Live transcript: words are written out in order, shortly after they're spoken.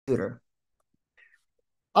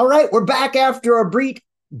All right, we're back after a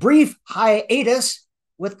brief hiatus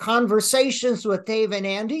with conversations with Dave and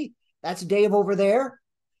Andy. That's Dave over there.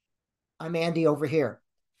 I'm Andy over here.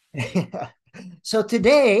 So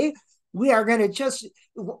today we are going to just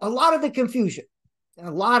a lot of the confusion,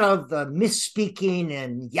 a lot of the misspeaking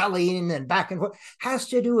and yelling and back and forth has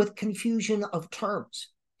to do with confusion of terms.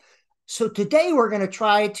 So today we're going to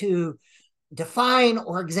try to define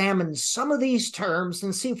or examine some of these terms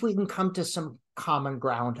and see if we can come to some common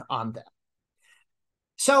ground on them.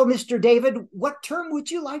 So, Mr. David, what term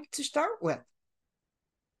would you like to start with?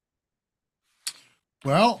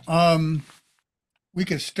 Well, we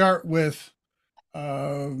could start with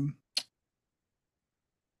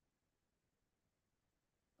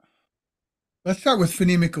let's start with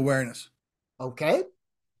phonemic awareness. Okay.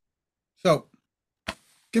 So,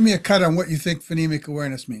 give me a cut on what you think phonemic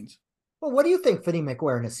awareness means. Well, what do you think phonemic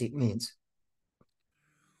awareness means?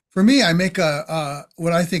 For me, I make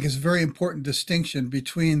what I think is a very important distinction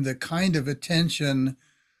between the kind of attention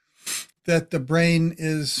that the brain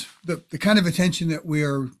is, the kind of attention that we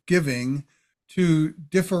are giving to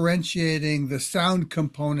differentiating the sound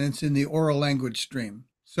components in the oral language stream.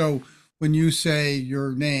 So when you say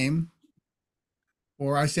your name,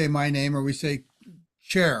 or I say my name, or we say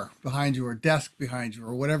chair behind you, or desk behind you,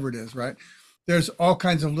 or whatever it is, right? There's all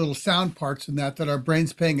kinds of little sound parts in that our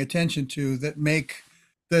brain's paying attention to that make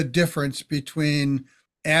the difference between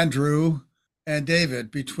Andrew and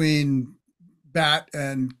David, between bat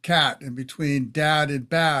and cat, and between dad and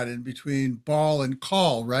bad, and between ball and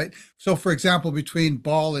call, right? So for example, between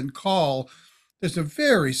ball and call, there's a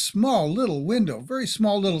very small little window, very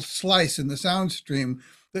small little slice in the sound stream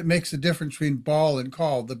that makes the difference between ball and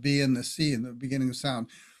call, the B and the C in the beginning of sound.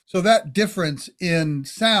 So that difference in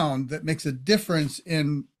sound that makes a difference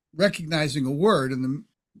in recognizing a word and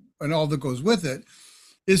all that goes with it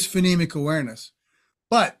is phonemic awareness.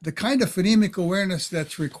 But the kind of phonemic awareness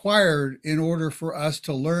that's required in order for us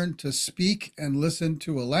to learn to speak and listen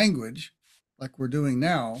to a language, like we're doing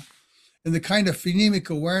now, and the kind of phonemic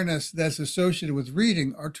awareness that's associated with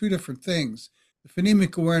reading are two different things. The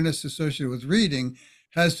phonemic awareness associated with reading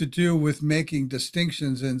has to do with making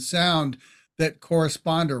distinctions in sound that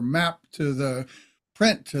correspond or map to the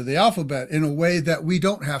print, to the alphabet, in a way that we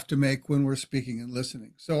don't have to make when we're speaking and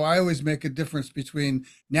listening. So I always make a difference between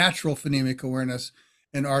natural phonemic awareness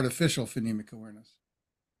and artificial phonemic awareness.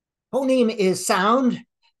 Phoneme is sound,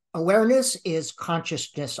 awareness is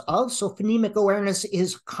consciousness of. So phonemic awareness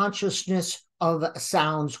is consciousness of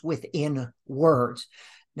sounds within words.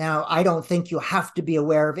 Now, I don't think you have to be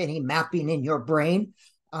aware of any mapping in your brain.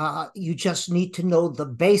 You just need to know the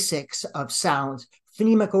basics of sounds.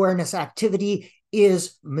 Phonemic awareness activity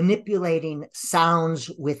is manipulating sounds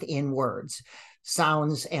within words,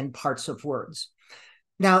 sounds and parts of words.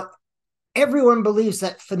 Now, everyone believes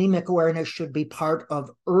that phonemic awareness should be part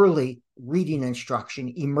of early reading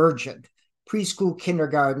instruction, emergent, preschool,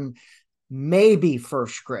 kindergarten, maybe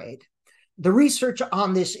first grade. The research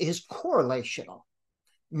on this is correlational,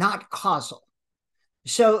 not causal.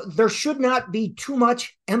 So there should not be too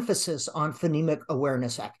much emphasis on phonemic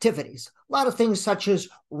awareness activities. A lot of things such as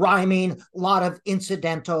rhyming, a lot of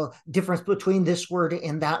incidental difference between this word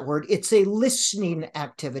and that word. It's a listening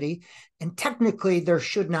activity, and technically there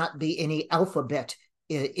should not be any alphabet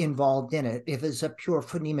involved in it if it's a pure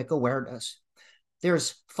phonemic awareness.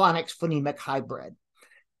 There's phonics phonemic hybrid.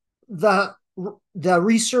 The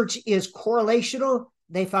research is correlational.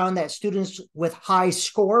 They found that students with high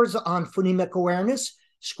scores on phonemic awareness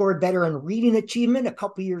scored better in reading achievement a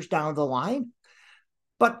couple years down the line.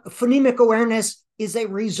 But phonemic awareness is a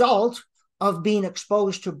result of being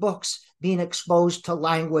exposed to books, being exposed to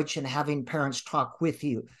language, and having parents talk with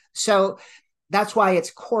you. So that's why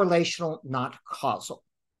it's correlational, not causal.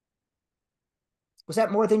 Was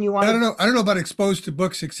that more than you wanted? I don't know about exposed to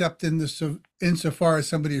books, except insofar as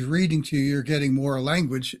somebody's reading to you, you're getting more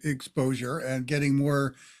language exposure and getting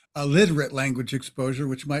more literate language exposure,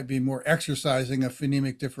 which might be more exercising of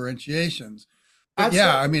phonemic differentiations. But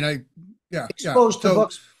exposed to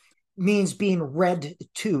books means being read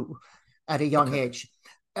to at a young age.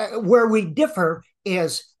 Where we differ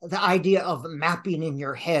is the idea of mapping in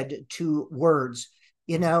your head to words.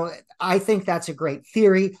 You know, I think that's a great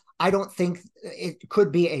theory. I don't think it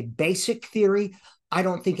could be a basic theory. I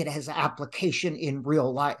don't think it has application in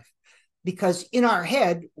real life. Because in our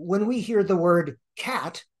head, when we hear the word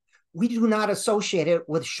cat, we do not associate it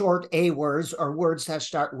with short A words or words that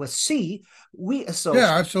start with C. We associate.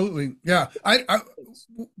 Yeah, absolutely. Yeah.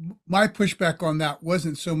 My pushback on that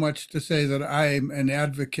wasn't so much to say that I'm an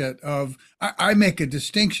advocate of, I make a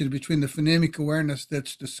distinction between the phonemic awareness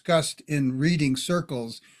that's discussed in reading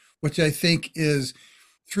circles, which I think is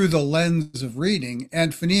through the lens of reading,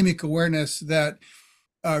 and phonemic awareness that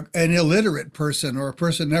an illiterate person or a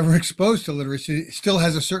person never exposed to literacy still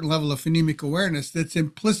has a certain level of phonemic awareness that's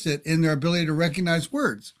implicit in their ability to recognize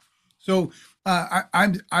words. So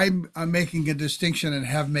I'm making a distinction and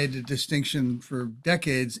have made a distinction for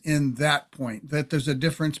decades in that point, that there's a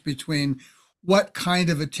difference between what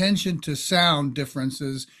kind of attention to sound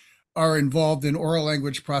differences are involved in oral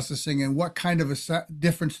language processing and what kind of a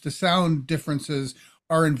difference to sound differences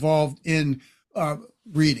are involved in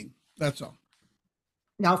reading. That's all.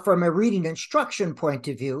 Now, from a reading instruction point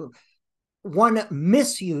of view, one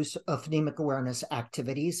misuse of phonemic awareness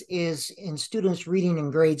activities is in students reading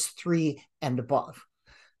in grades 3 and above.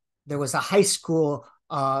 There was a high school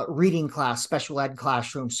reading class, special ed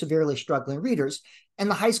classroom, severely struggling readers, and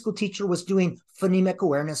the high school teacher was doing phonemic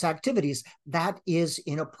awareness activities. That is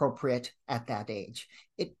inappropriate at that age.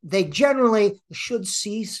 They generally should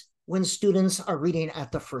cease when students are reading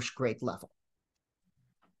at the first grade level.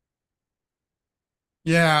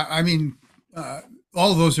 Yeah, I mean,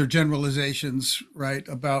 all of those are generalizations, right,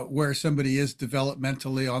 about where somebody is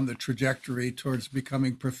developmentally on the trajectory towards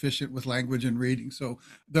becoming proficient with language and reading. So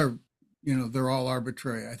they're all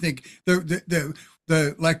arbitrary. I think the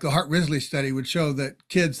like the Hart Risley study would show that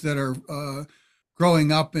kids that are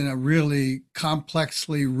growing up in a really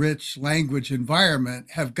complexly rich language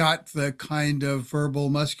environment have got the kind of verbal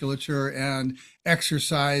musculature and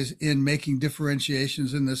exercise in making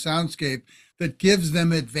differentiations in the soundscape that gives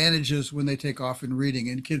them advantages when they take off in reading.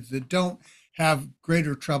 And kids that don't have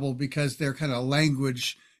greater trouble because their kind of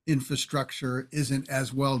language infrastructure isn't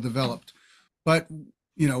as well developed. But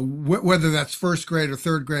whether that's first grade or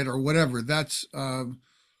third grade or whatever, that's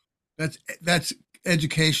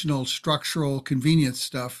educational structural convenience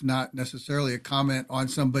stuff, not necessarily a comment on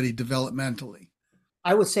somebody developmentally.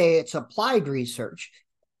 I would say it's applied research,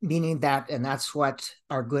 meaning that, and that's what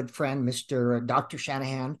our good friend, Dr.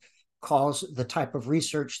 Shanahan, calls the type of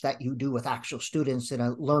research that you do with actual students in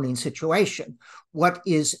a learning situation. What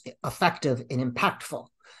is effective and impactful?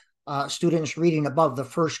 Students reading above the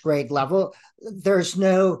first grade level, there's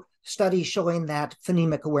no study showing that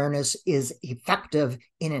phonemic awareness is effective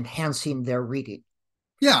in enhancing their reading.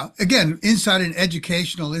 Yeah, again, inside an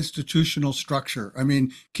educational institutional structure. I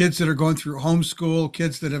mean, kids that are going through homeschool,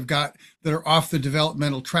 kids that are off the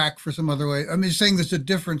developmental track for some other way. I mean, saying there's a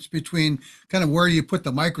difference between kind of where you put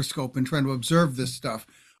the microscope and trying to observe this stuff.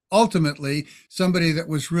 Ultimately, somebody that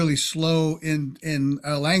was really slow in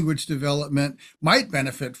language development might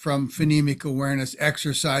benefit from phonemic awareness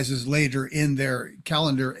exercises later in their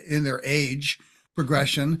calendar, in their age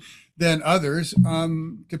progression than others,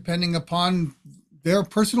 depending upon their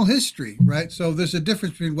personal history, right? So there's a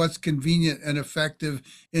difference between what's convenient and effective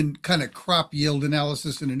in kind of crop yield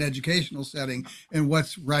analysis in an educational setting and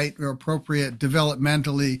what's right or appropriate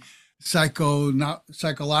developmentally,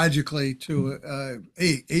 psychologically to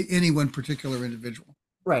any one particular individual.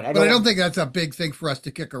 Right. But I don't think that's a big thing for us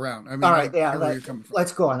to kick around. I mean, all right, yeah,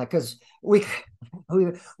 let's go on it because we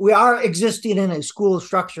are existing in a school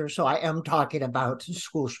structure. So I am talking about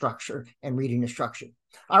school structure and reading instruction.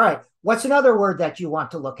 All right. What's another word that you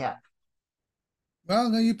want to look at? Well,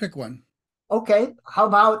 no, you pick one. Okay. How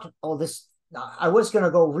about, I was going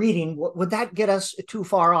to go reading. Would that get us too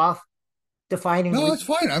far off defining? No, it's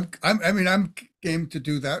fine. I'm game to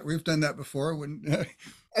do that. We've done that before. And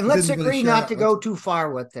let's agree not to go too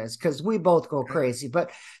far with this because we both go crazy. But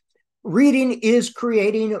reading is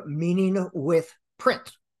creating meaning with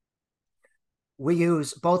print. We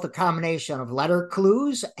use both a combination of letter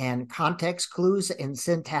clues and context clues and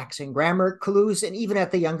syntax and grammar clues, and even at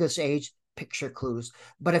the youngest age, picture clues.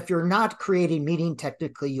 But if you're not creating meaning,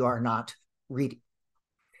 technically you are not reading.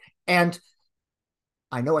 And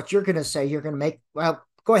I know what you're going to say. You're going to well,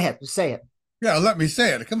 go ahead, say it. Yeah, let me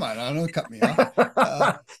say it. Come on, don't cut me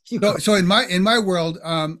off. So in my world,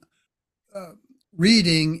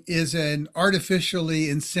 reading is an artificially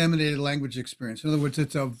inseminated language experience. In other words,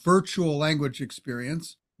 it's a virtual language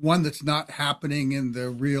experience, one that's not happening in the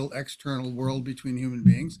real external world between human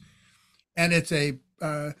beings. And it's a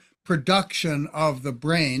production of the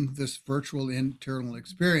brain, this virtual internal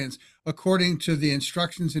experience, according to the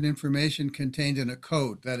instructions and information contained in a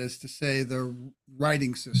code. That is to say, the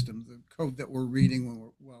writing system, the code that we're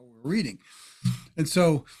reading while we're reading. And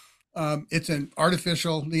so it's an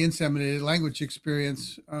artificially inseminated language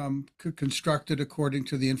experience constructed according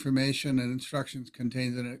to the information and instructions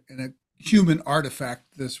contained in a human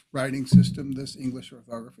artifact, this writing system, this English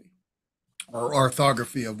orthography, or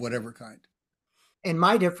orthography of whatever kind. And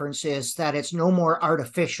my difference is that it's no more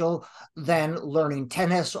artificial than learning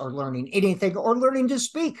tennis or learning anything or learning to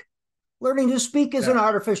speak. Learning to speak is Yeah. an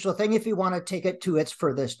artificial thing if you want to take it to its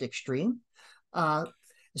furthest extreme. Uh,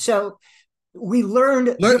 so we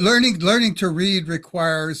learned Learning to read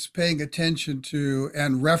requires paying attention to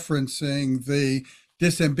and referencing the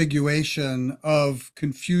disambiguation of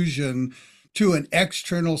confusion to an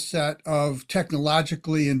external set of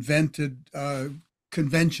technologically invented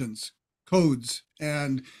conventions, codes,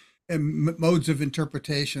 and modes of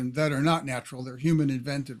interpretation that are not natural. They're human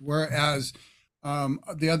invented. Whereas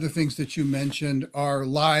the other things that you mentioned are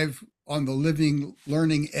live on the living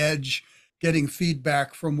learning edge, getting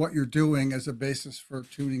feedback from what you're doing as a basis for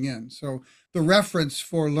tuning in. So the reference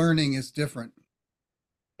for learning is different.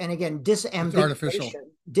 And again, It's artificial.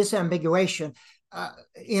 disambiguation.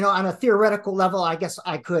 On a theoretical level, I guess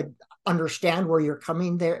I could understand where you're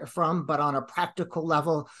coming there from, but on a practical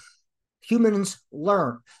level, humans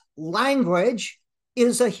learn. Language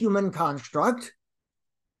is a human construct.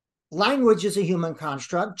 Language is a human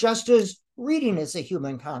construct, just as reading is a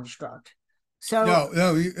human construct. So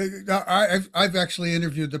I've actually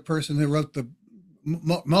interviewed the person who wrote the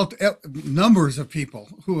numbers of people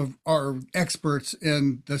who are experts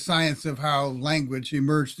in the science of how language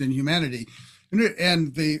emerged in humanity.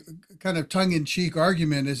 And the kind of tongue-in-cheek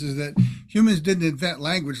argument is that humans didn't invent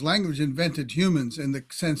language. Language invented humans, in the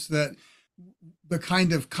sense that the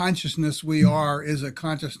kind of consciousness we are is a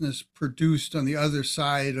consciousness produced on the other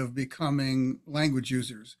side of becoming language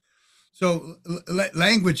users. So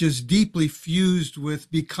language is deeply fused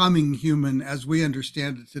with becoming human as we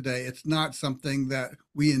understand it today. It's not something that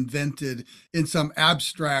we invented in some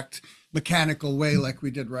abstract mechanical way like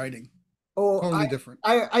we did writing. Oh, Totally different.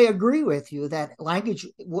 I agree with you that language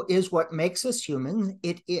is what makes us human.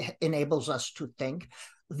 It enables us to think.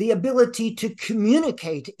 The ability to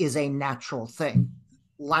communicate is a natural thing.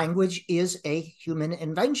 Language is a human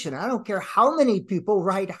invention. I don't care how many people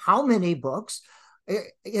write how many books.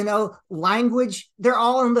 Language, they're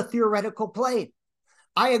all in the theoretical plane.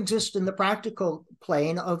 I exist in the practical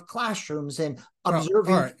plane of classrooms and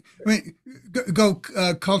observing. All right. I mean, go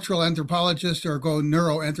cultural anthropologist or go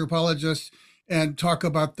neuroanthropologist and talk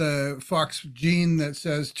about the Fox gene that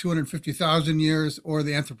says 250,000 years, or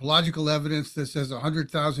the anthropological evidence that says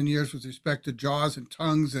 100,000 years with respect to jaws and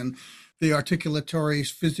tongues and the articulatory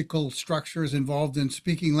physical structures involved in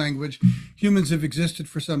speaking language. Humans have existed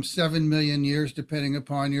for some 7 million years, depending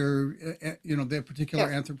upon your, the particular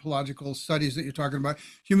anthropological studies that you're talking about.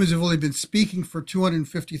 Humans have only been speaking for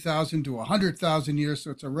 250,000 to 100,000 years,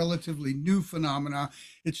 so it's a relatively new phenomena.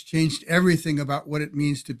 It's changed everything about what it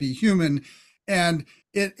means to be human. And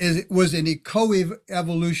it was an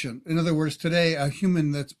eco-evolution. In other words, today, a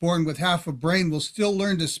human that's born with half a brain will still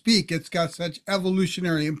learn to speak. It's got such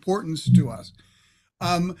evolutionary importance to us.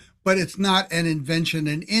 But it's not an invention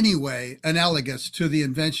in any way analogous to the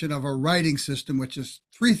invention of a writing system, which is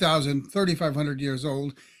 3,500 years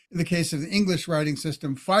old. In the case of the English writing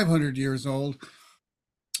system, 500 years old.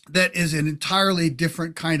 That is an entirely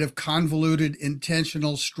different kind of convoluted,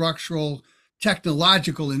 intentional, structural,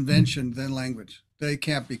 technological invention than language. They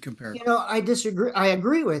can't be compared. I disagree. I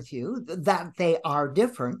agree with you that they are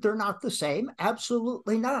different. They're not the same.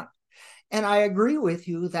 Absolutely not. And I agree with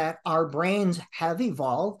you that our brains have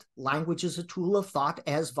evolved. Language is a tool of thought,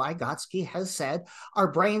 as Vygotsky has said.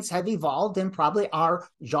 Our brains have evolved, and probably our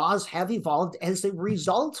jaws have evolved as a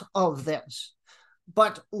result of this.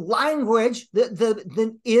 But language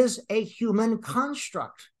is a human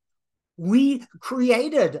construct. We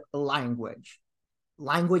created language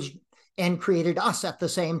and created us at the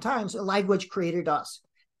same time. So language created us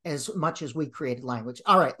as much as we created language.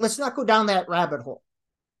 All right, let's not go down that rabbit hole.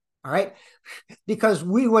 All right, because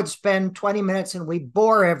we would spend 20 minutes and we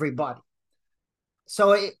bore everybody.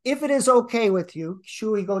 So if it is okay with you,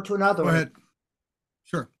 should we go to another one? Go ahead.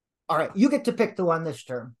 Sure. All right, you get to pick the one this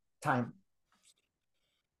time.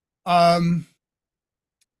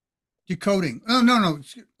 Decoding. Oh, no.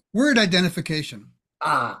 Word identification.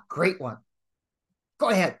 Great one. Go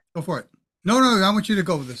ahead. Go for it. No, I want you to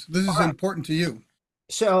go with this. This is important to you.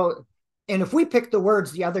 So, and if we pick the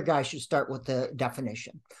words, the other guy should start with the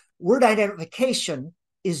definition. Word identification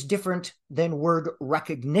is different than word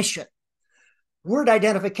recognition. Word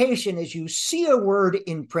identification is you see a word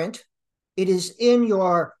in print, it is in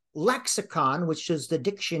your lexicon, which is the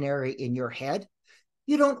dictionary in your head.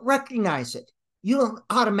 You don't recognize it. You don't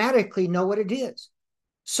automatically know what it is.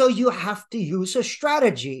 So you have to use a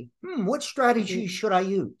strategy. What strategy should I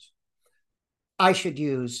use? I should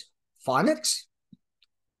use phonics,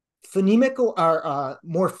 phonemic or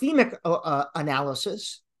morphemic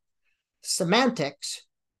analysis, semantics,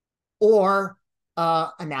 or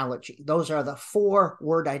analogy. Those are the 4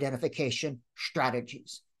 word identification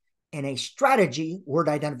strategies. And a strategy, word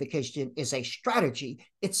identification is a strategy.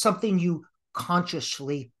 It's something you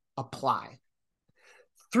consciously apply.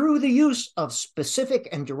 Through the use of specific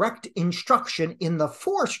and direct instruction in the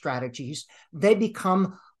four strategies, they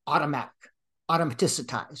become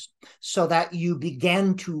automaticized, so that you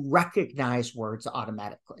begin to recognize words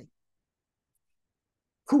automatically.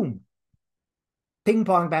 Boom. Ping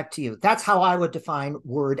pong back to you. That's how I would define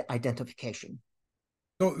word identification.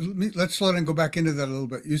 So let's slow down and go back into that a little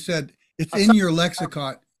bit. You said it's in your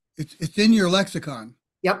lexicon. It's in your lexicon.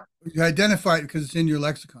 Yep. You identify it because it's in your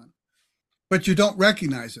lexicon, but you don't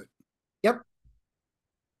recognize it. Yep.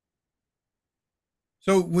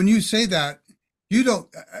 So when you say that, you don't.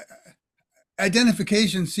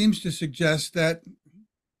 Identification seems to suggest that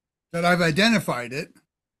I've identified it,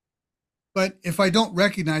 but if I don't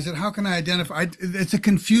recognize it, how can I identify? It's a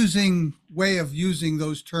confusing way of using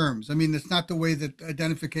those terms. I mean, it's not the way that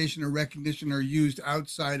identification or recognition are used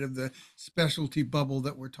outside of the specialty bubble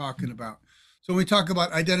that we're talking about. So when we talk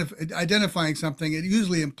about identifying something, it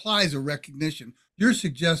usually implies a recognition. You're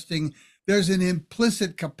suggesting there's an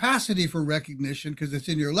implicit capacity for recognition because it's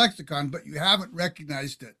in your lexicon, but you haven't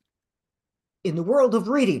recognized it. In the world of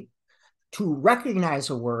reading, to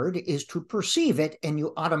recognize a word is to perceive it, and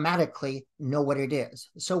you automatically know what it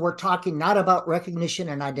is. So we're talking not about recognition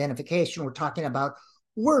and identification. We're talking about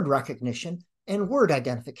word recognition and word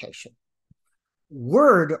identification.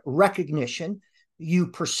 Word recognition, you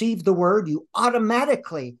perceive the word, you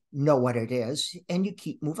automatically know what it is, and you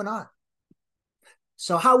keep moving on.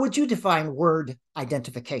 So how would you define word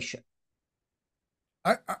identification?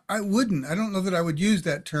 I wouldn't. I don't know that I would use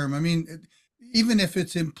that term. I mean, even if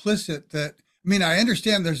it's implicit that, I mean, I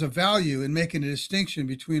understand there's a value in making a distinction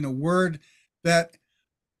between a word that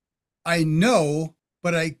I know,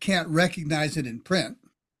 but I can't recognize it in print,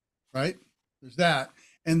 right? There's that.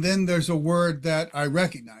 And then there's a word that I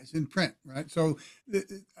recognize in print, right? So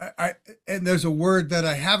and there's a word that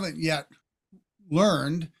I haven't yet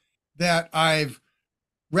learned that I've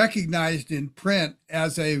recognized in print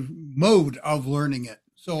as a mode of learning it.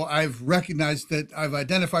 So I've recognized that I've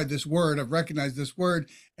identified this word, I've recognized this word,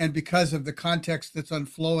 and because of the context that's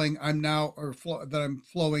unflowing, that I'm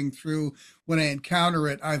flowing through when I encounter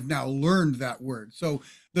it, I've now learned that word. So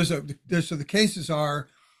so the cases are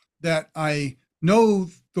that I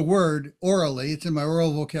know the word orally, it's in my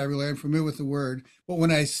oral vocabulary, I'm familiar with the word, but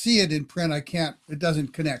when I see it in print, it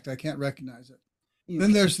doesn't connect, I can't recognize it.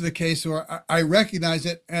 Then there's the case where I recognize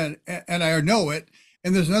it and I know it.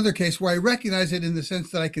 And there's another case where I recognize it in the sense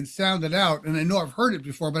that I can sound it out and I know I've heard it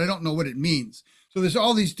before, but I don't know what it means. So there's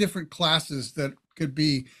all these different classes that could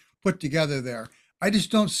be put together there. I just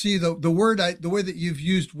don't see the way that you've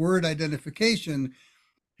used word identification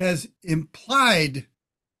has implied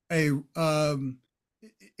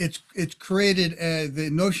it's created the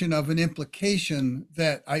notion of an implication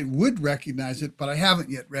that I would recognize it, but I haven't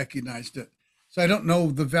yet recognized it. So I don't know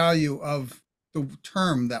the value of the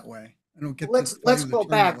term that way. I don't get. Let's go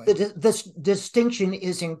back. This distinction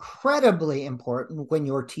is incredibly important when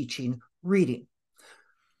you're teaching reading.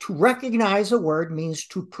 To recognize a word means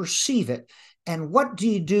to perceive it. And what do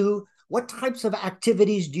you do? What types of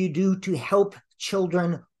activities do you do to help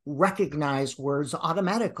children recognize words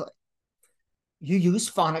automatically? You use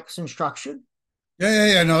phonics instruction.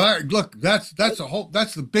 Yeah. No, look, that's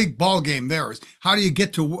the big ball game there is how do you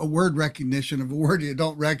get to a word recognition of a word you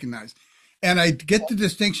don't recognize? And I get the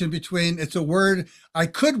distinction between it's a word I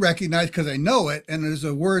could recognize because I know it, and there's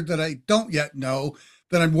a word that I don't yet know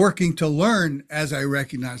that I'm working to learn as I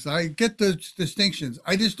recognize. I get the distinctions.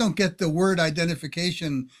 I just don't get the word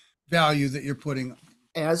identification value that you're putting.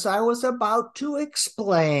 As I was about to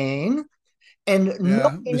explain, and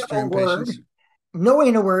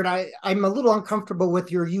knowing a word, I'm a little uncomfortable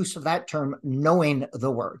with your use of that term, knowing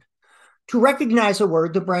the word. To recognize a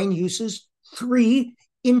word, the brain uses three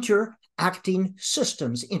interacting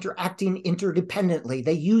systems, interacting interdependently.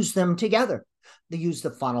 They use them together. They use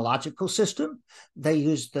the phonological system. They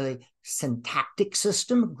use the syntactic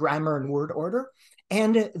system, grammar and word order.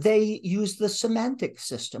 And they use the semantic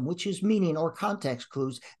system, which is meaning or context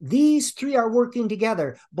clues. These three are working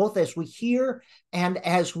together, both as we hear and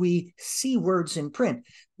as we see words in print.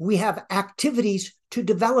 We have activities to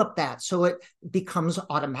develop that so it becomes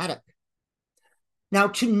automatic. Now,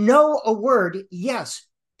 to know a word, yes,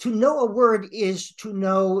 to know a word is to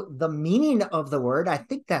know the meaning of the word. I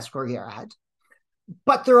think that's where you're at.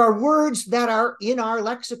 But there are words that are in our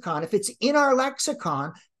lexicon. If it's in our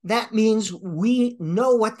lexicon, that means we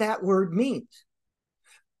know what that word means,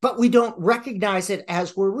 but we don't recognize it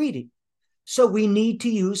as we're reading. So we need to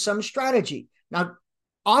use some strategy. Now,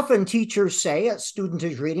 often teachers say a student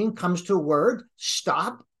is reading, comes to a word,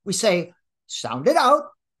 stop, We say, sound it out.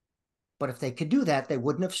 But if they could do that, they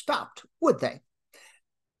wouldn't have stopped, would they?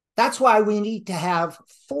 That's why we need to have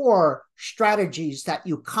 4 strategies that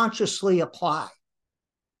you consciously apply.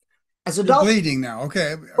 As You're adults, bleeding now.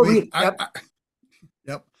 Okay. I mean, yep.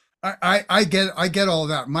 yep. I get all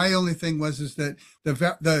that. My only thing is that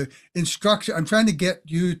the instruction, I'm trying to get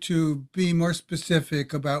you to be more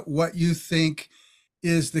specific about what you think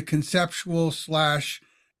is the conceptual slash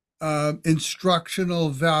instructional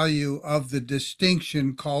value of the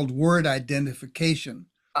distinction called word identification.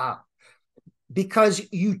 Because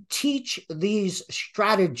you teach these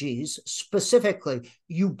strategies specifically,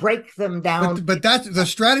 you break them down. But that's the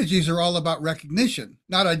strategies are all about recognition,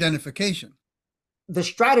 not identification. The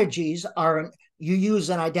strategies are, you use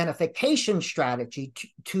an identification strategy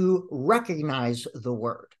to recognize the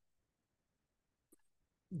word.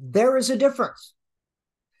 There is a difference.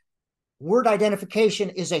 Word identification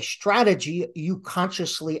is a strategy you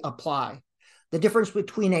consciously apply. The difference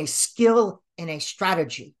between a skill and a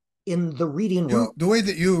strategy in the reading world. The way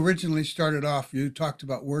that you originally started off, you talked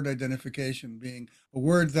about word identification being a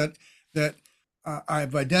word that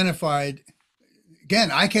I've identified.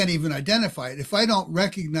 Again, I can't even identify it. If I don't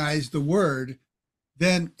recognize the word,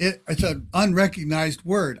 then it's an unrecognized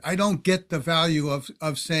word. I don't get the value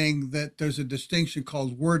of saying that there's a distinction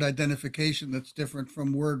called word identification that's different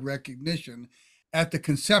from word recognition at the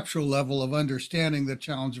conceptual level of understanding the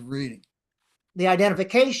challenge of reading. The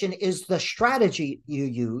identification is the strategy you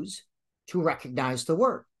use to recognize the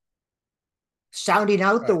word. Sounding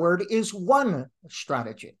out the word is one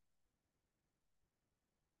strategy.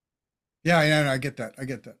 Yeah, I get that.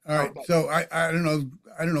 All right. Okay. So I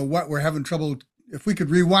don't know what we're having trouble. If we could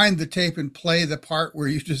rewind the tape and play the part where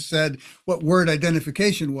you just said what word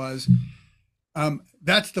identification was,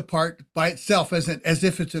 that's the part by itself, as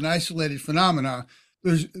if it's an isolated phenomena.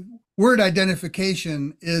 There's word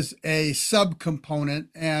identification is a subcomponent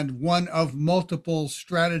and one of multiple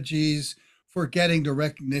strategies for getting to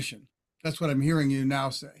recognition. That's what I'm hearing you now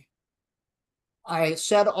say. I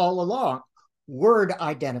said all along, word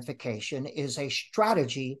identification is a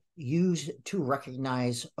strategy used to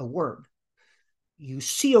recognize a word. You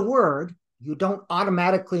see a word, you don't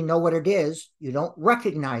automatically know what it is, you don't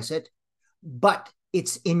recognize it, but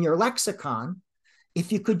it's in your lexicon.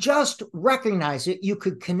 If you could just recognize it, you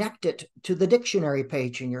could connect it to the dictionary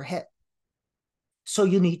page in your head. So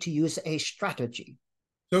you need to use a strategy.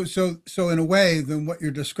 So in a way, then what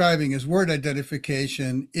you're describing as word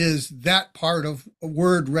identification is that part of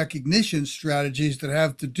word recognition strategies that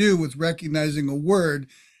have to do with recognizing a word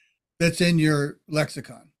that's in your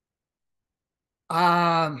lexicon.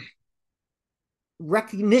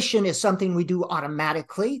 Recognition is something we do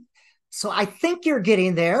automatically. So I think you're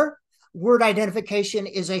getting there. Word identification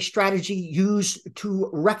is a strategy used to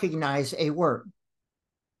recognize a word.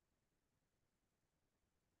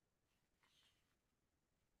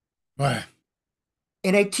 Right.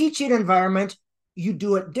 In a teaching environment, you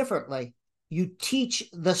do it differently. You teach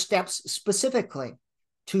the steps specifically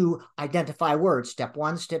to identify words, step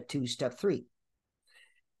 1, step 2, step 3.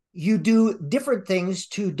 You do different things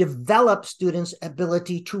to develop students'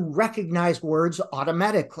 ability to recognize words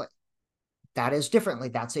automatically. That is differently.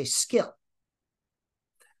 That's a skill.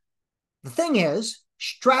 The thing is,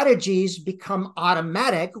 strategies become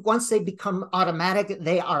automatic. Once they become automatic,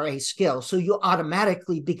 they are a skill. So you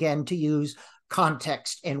automatically begin to use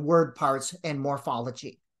context and word parts and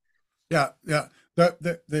morphology. Yeah.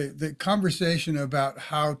 The conversation about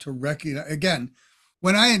how to recognize, again,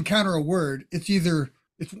 when I encounter a word,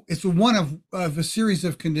 it's one of a series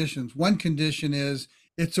of conditions. One condition is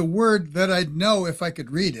it's a word that I'd know if I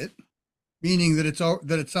could read it, meaning that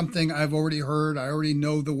it's something I've already heard. I already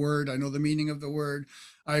know the word. I know the meaning of the word.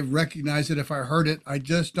 I recognize it if I heard it. I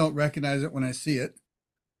just don't recognize it when I see it.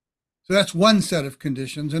 So that's one set of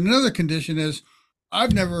conditions. And another condition is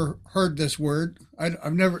I've never heard this word. I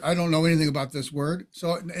don't know anything about this word.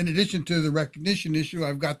 So in addition to the recognition issue,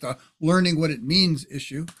 I've got the learning what it means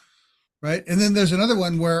issue, right? And then there's another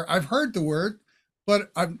one where I've heard the word,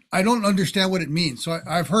 but I don't understand what it means. So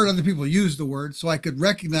I've heard other people use the word, so I could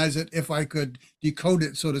recognize it if I could decode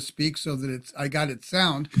it, so to speak, so that I got its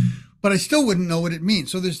sound, but I still wouldn't know what it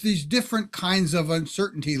means. So there's these different kinds of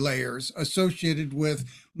uncertainty layers associated with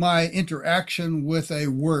my interaction with a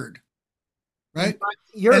word, right?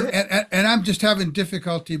 And I'm just having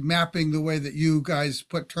difficulty mapping the way that you guys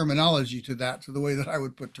put terminology to that, to the way that I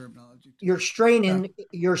would put terminology. You're straying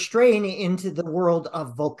into the world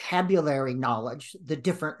of vocabulary knowledge, the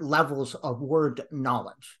different levels of word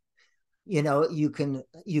knowledge. You know, you can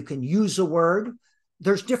use a word.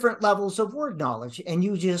 There's different levels of word knowledge, and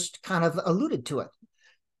you just kind of alluded to it.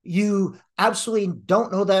 You absolutely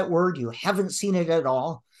don't know that word. You haven't seen it at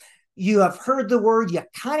all. You have heard the word. You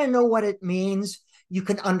kind of know what it means. You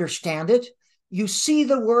can understand it. You see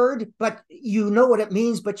the word, but you know what it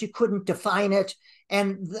means, but you couldn't define it.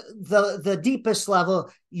 And the deepest level,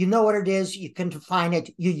 you know what it is. You can define it.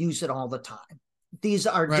 You use it all the time. These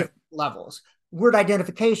are Right. different levels. Word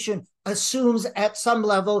identification assumes at some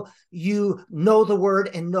level you know the word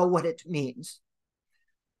and know what it means.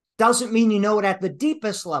 Doesn't mean you know it at the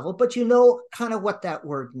deepest level, but you know kind of what that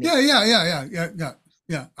word means.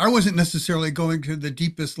 Yeah. I wasn't necessarily going to the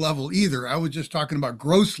deepest level either. I was just talking about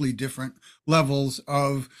grossly different levels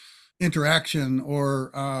of interaction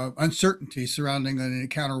or uncertainty surrounding an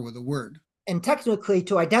encounter with a word. And technically,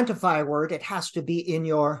 to identify a word, it has to be in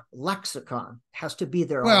your lexicon. It has to be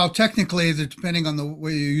there all. Well, technically, depending on the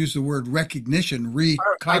way you use the word recognition,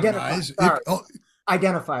 Or identify. recognize it. Sorry,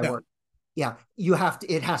 identify Yeah, word. Yeah, you have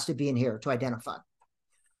to. It has to be in here to identify.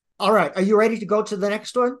 All right, are you ready to go to the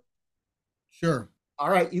next one? sure. All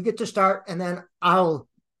right, you get to start, and then I'll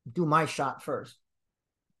do my shot first.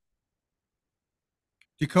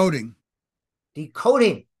 Decoding.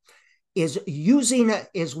 Decoding is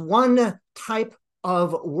one type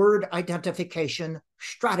of word identification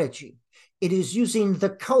strategy. It is using the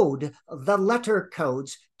code, the letter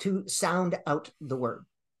codes, to sound out the word.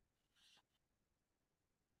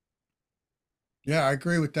 Yeah, I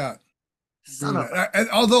agree with that. I agree Son with of that.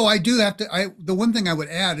 Although I do have to, the one thing I would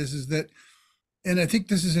add is that, and I think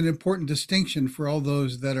this is an important distinction for all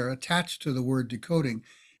those that are attached to the word decoding,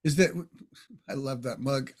 is that I love that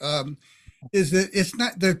mug. Is that it's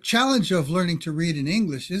not the challenge of learning to read in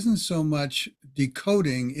English isn't so much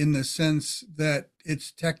decoding in the sense that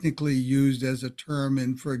it's technically used as a term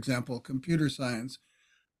in, for example, computer science.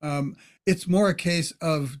 It's more a case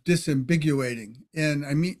of disambiguating. And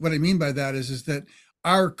I mean, what I mean by that is that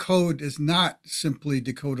our code is not simply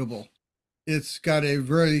decodable. It's got a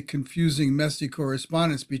very confusing, messy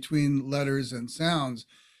correspondence between letters and sounds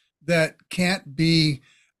that can't be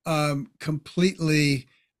completely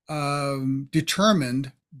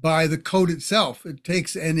determined by the code itself. It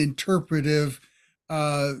takes an interpretive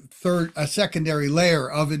a secondary layer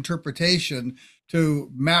of interpretation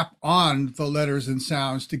to map on the letters and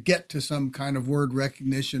sounds to get to some kind of word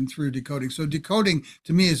recognition through decoding. So decoding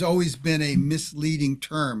to me has always been a misleading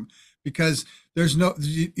term because there's no,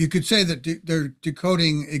 you could say that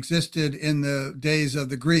decoding existed in the days of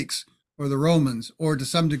the Greeks or the Romans, or to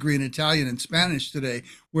some degree in Italian and Spanish today,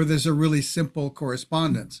 where there's a really simple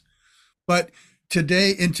correspondence. But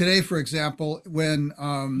today, for example, when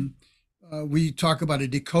we talk about a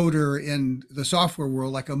decoder in the software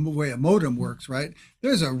world, like a way a modem works, right?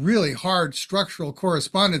 There's a really hard structural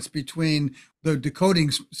correspondence between the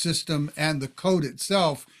decoding system and the code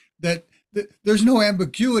itself that there's no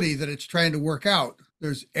ambiguity that it's trying to work out.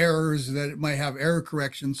 There's errors that it might have error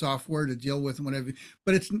correction software to deal with and whatever,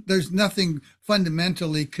 but there's nothing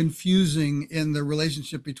fundamentally confusing in the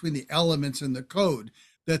relationship between the elements in the code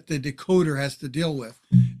that the decoder has to deal with,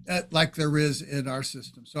 like there is in our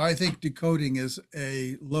system. So I think decoding is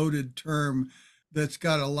a loaded term that's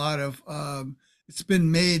got a lot of, it's been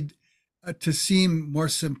made to seem more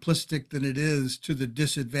simplistic than it is, to the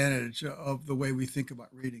disadvantage of the way we think about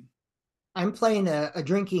reading. I'm playing a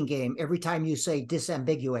drinking game every time you say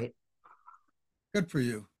disambiguate. Good for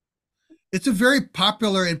you. It's a very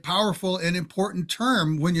popular and powerful and important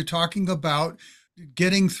term when you're talking about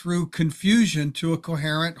getting through confusion to a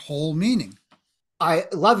coherent whole meaning. I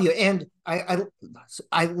love you, and I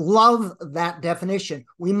love that definition.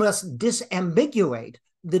 We must disambiguate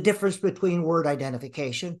the difference between word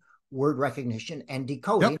identification, word recognition, and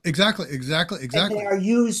decoding. Yep, exactly. And they are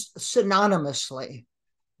used synonymously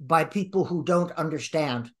by people who don't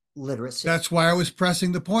understand literacy. That's why I was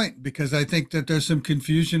pressing the point, because I think that there's some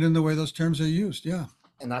confusion in the way those terms are used. Yeah.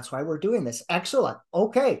 And that's why we're doing this. Excellent.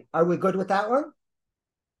 Okay. Are we good with that one?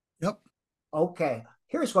 Yep. Okay.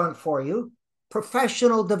 Here's one for you.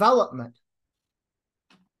 Professional development.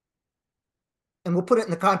 And we'll put it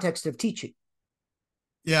in the context of teaching.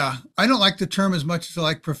 Yeah. I don't like the term as much as I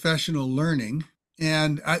like professional learning.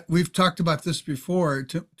 And we've talked about this before.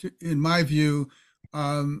 In my view,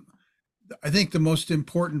 I think the most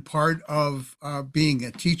important part of being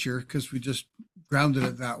a teacher, because we just grounded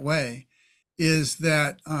it that way, is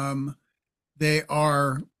that they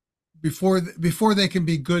are before they can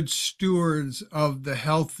be good stewards of the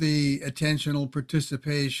healthy attentional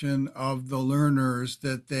participation of the learners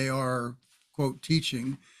that they are quote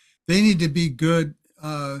teaching. They need to be good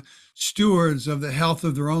stewards of the health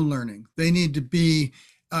of their own learning. They need to be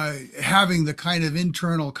having the kind of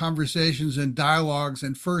internal conversations and dialogues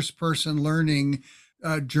and first person learning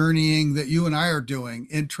journeying that you and I are doing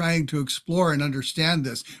in trying to explore and understand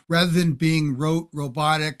this, rather than being rote,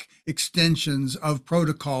 robotic extensions of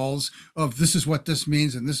protocols of this is what this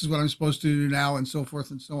means and this is what I'm supposed to do now and so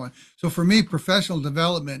forth and so on. So for me, professional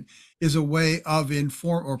development is a way of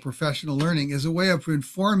professional learning is a way of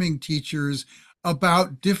informing teachers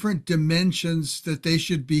about different dimensions that they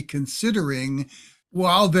should be considering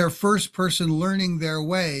while they're first person learning their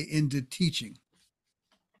way into teaching.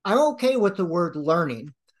 I'm okay with the word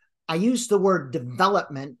learning. I use the word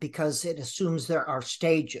development because it assumes there are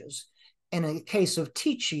stages. In a case of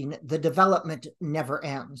teaching, the development never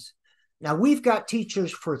ends. Now, we've got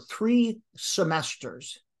teachers for 3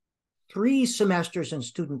 semesters in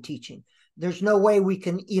student teaching. There's no way we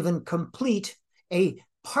can even complete a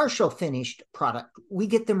partial finished product. We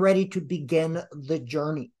get them ready to begin the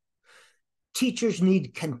journey. Teachers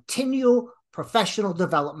need continual professional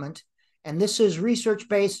development, and this is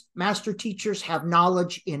research-based. Master teachers have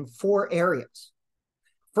knowledge in 4 areas.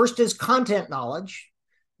 First is content knowledge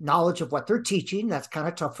of what they're teaching. That's kind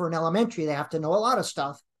of tough for an elementary. They have to know a lot of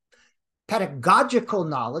stuff. Pedagogical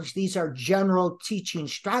knowledge. These are general teaching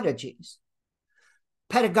strategies.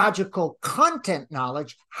 Pedagogical content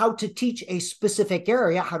knowledge, how to teach a specific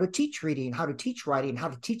area, how to teach reading, how to teach writing, how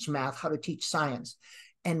to teach math, how to teach science.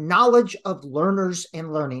 And knowledge of learners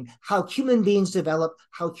and learning, how human beings develop,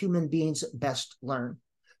 how human beings best learn.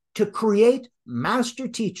 To create master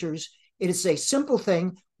teachers, it is a simple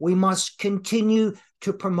thing. We must continue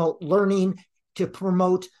to promote learning, to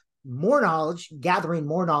promote more knowledge, gathering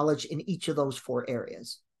more knowledge in each of those 4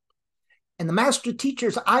 areas. And the master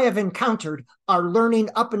teachers I have encountered are learning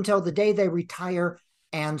up until the day they retire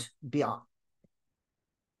and beyond.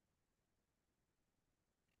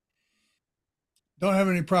 Don't have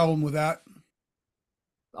any problem with that.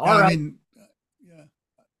 All right. Yeah.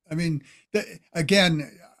 I mean,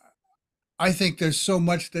 again, I think there's so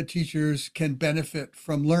much that teachers can benefit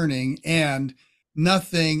from learning, and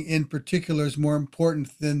nothing in particular is more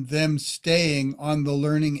important than them staying on the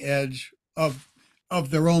learning edge of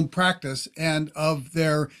their own practice and of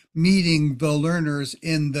their meeting the learners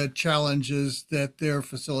in the challenges that they're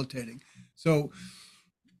facilitating. So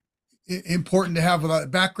important to have a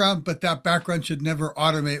background, but that background should never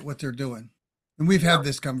automate what they're doing. And we've had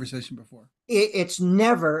this conversation before. It's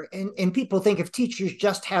never, and people think if teachers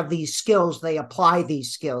just have these skills, they apply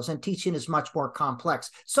these skills, and teaching is much more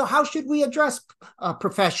complex. So how should we address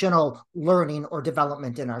professional learning or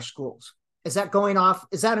development in our schools? Is that going off?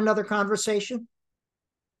 Is that another conversation?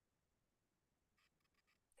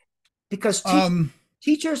 Because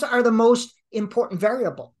teachers are the most important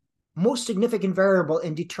variable, most significant variable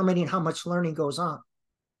in determining how much learning goes on.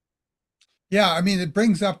 Yeah, I mean, it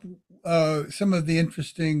brings up some of the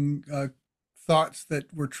interesting thoughts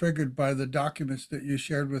that were triggered by the documents that you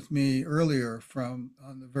shared with me earlier from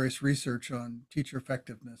on the various research on teacher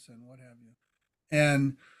effectiveness and what have you.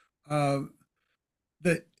 And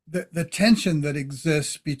the tension that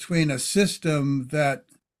exists between a system that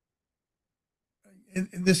and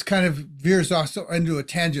this kind of veers also into a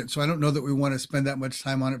tangent, so I don't know that we want to spend that much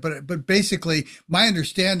time on it. But basically, my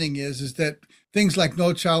understanding is that things like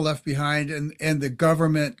No Child Left Behind and the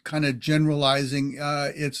government kind of generalizing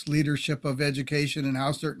its leadership of education and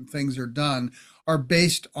how certain things are done are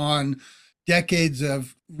based on decades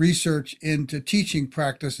of research into teaching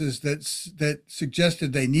practices that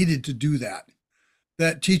suggested they needed to do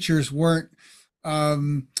that teachers weren't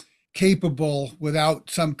capable without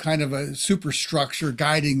some kind of a superstructure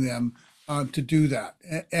guiding them to do that.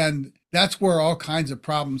 And that's where all kinds of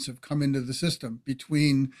problems have come into the system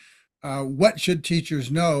between what should teachers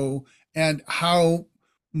know and how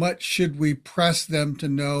much should we press them to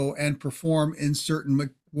know and perform in certain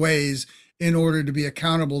ways in order to be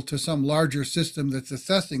accountable to some larger system that's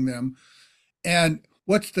assessing them. And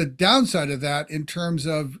what's the downside of that in terms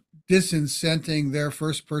of disincenting their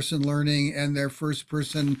first person learning and their first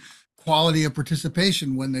person quality of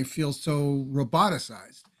participation when they feel so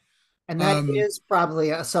roboticized. And that is probably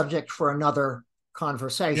a subject for another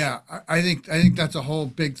conversation. Yeah, I think that's a whole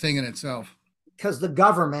big thing in itself. Because the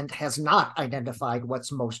government has not identified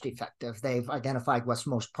what's most effective. They've identified what's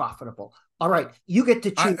most profitable. All right, you get to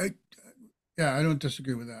choose. I don't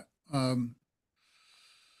disagree with that.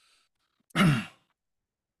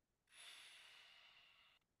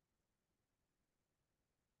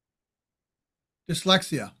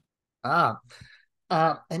 Dyslexia.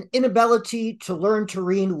 An inability to learn to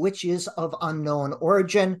read, which is of unknown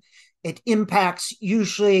origin. It impacts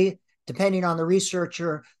usually, depending on the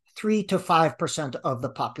researcher, 3 to 5% of the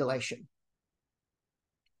population.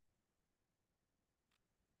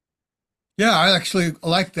 Yeah, I actually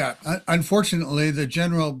like that. Unfortunately, the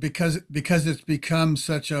general because it's become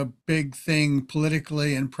such a big thing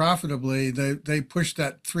politically and profitably, they push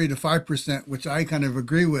that 3 to 5%, which I kind of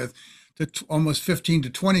agree with, to almost 15 to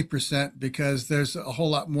 20% because there's a whole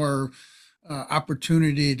lot more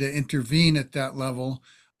opportunity to intervene at that level.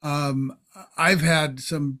 Um, I've had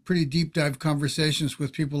some pretty deep dive conversations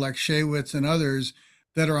with people like Shaywitz and others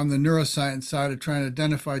that are on the neuroscience side of trying to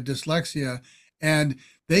identify dyslexia, and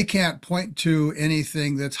they can't point to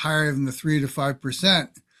anything that's higher than the 3 to 5%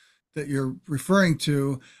 that you're referring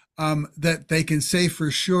to, that they can say for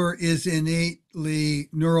sure is innately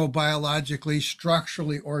neurobiologically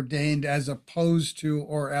structurally ordained as opposed to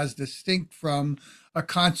or as distinct from a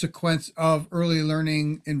consequence of early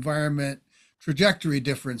learning environment trajectory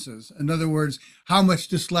differences. In other words, how much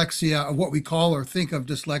dyslexia, of what we call or think of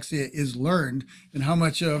dyslexia, is learned, and how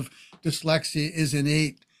much of dyslexia is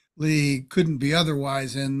innately couldn't be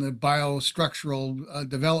otherwise in the biostructural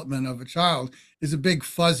development of a child is a big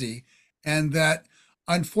fuzzy. And that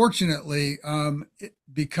unfortunately,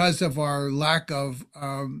 because of our lack of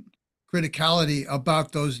criticality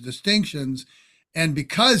about those distinctions, and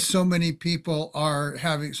because so many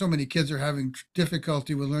so many kids are having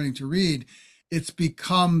difficulty with learning to read, it's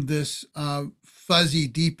become this fuzzy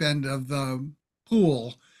deep end of the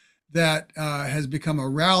pool that has become a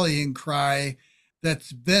rallying cry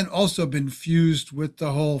that's then also been fused with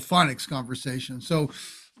the whole phonics conversation. So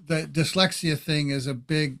the dyslexia thing is a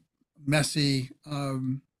big, messy,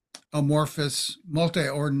 amorphous,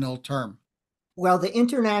 multi-ordinal term. Well, the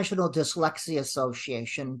International Dyslexia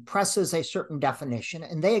Association presses a certain definition,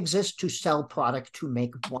 and they exist to sell product to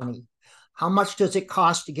make money. How much does it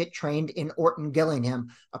cost to get trained in Orton Gillingham,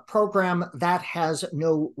 a program that has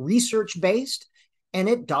no research based and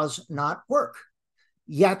it does not work?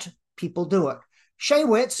 Yet people do it.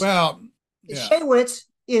 Shaywitz, Well, yeah. Shaywitz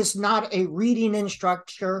is not a reading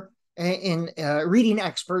instructor in reading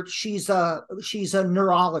expert. She's a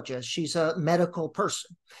neurologist. She's a medical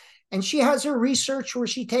person. And she has her research where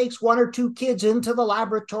she takes one or two kids into the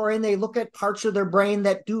laboratory and they look at parts of their brain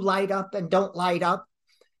that do light up and don't light up.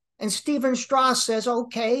 And Stephen Strauss says,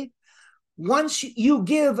 okay, once you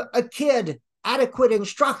give a kid adequate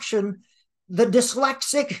instruction, the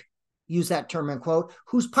dyslexic, use that term in quote,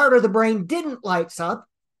 whose part of the brain didn't light up,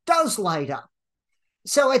 does light up.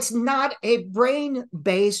 So it's not a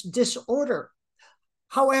brain-based disorder.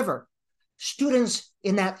 However, students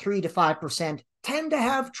in that 3 to 5% tend to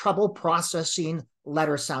have trouble processing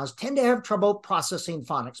letter sounds, tend to have trouble processing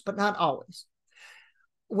phonics, but not always.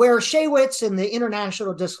 Where Shaywitz and the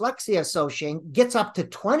International Dyslexia Association gets up to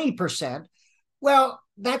 20%, well,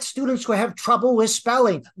 that's students who have trouble with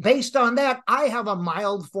spelling. Based on that, I have a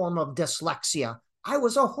mild form of dyslexia. I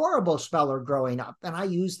was a horrible speller growing up, and I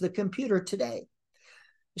use the computer today.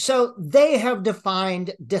 So they have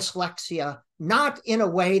defined dyslexia not in a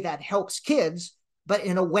way that helps kids, but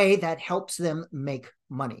in a way that helps them make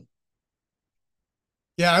money.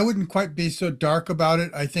 Yeah, I wouldn't quite be so dark about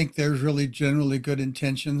it. I think there's really generally good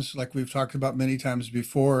intentions, like we've talked about many times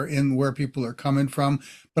before, in where people are coming from.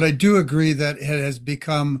 But I do agree that it has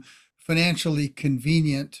become financially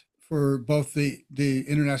convenient for both the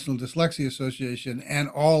International Dyslexia Association and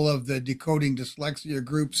all of the decoding dyslexia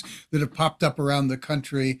groups that have popped up around the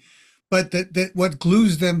country. But that what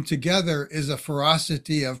glues them together is a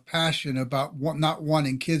ferocity of passion about not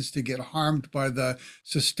wanting kids to get harmed by the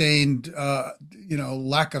sustained,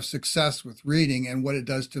 lack of success with reading and what it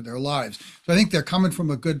does to their lives. So I think they're coming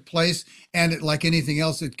from a good place, and like anything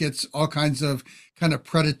else, it gets all kinds of kind of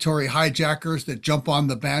predatory hijackers that jump on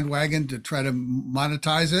the bandwagon to try to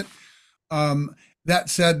monetize it.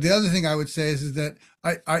 That said, the other thing I would say is that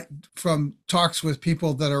I from talks with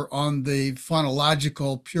people that are on the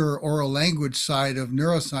phonological, pure oral language side of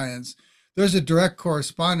neuroscience, there's a direct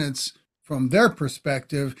correspondence from their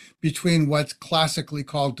perspective between what's classically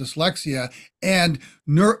called dyslexia and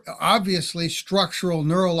obviously structural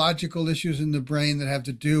neurological issues in the brain that have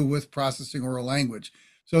to do with processing oral language.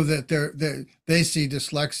 So that they see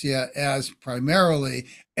dyslexia as primarily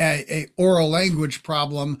a oral language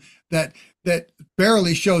problem that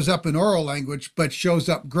barely shows up in oral language, but shows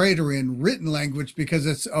up greater in written language because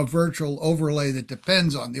it's a virtual overlay that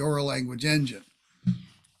depends on the oral language engine.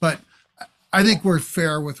 But I think we're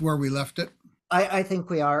fair with where we left it. I think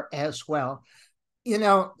we are as well. You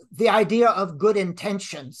know, the idea of good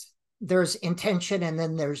intentions, there's intention and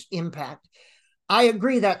then there's impact. I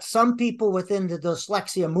agree that some people within the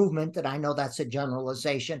dyslexia movement, that I know that's a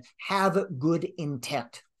generalization, have good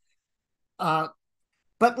intent. But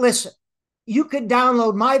listen, you could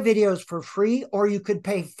download my videos for free, or you could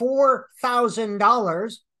pay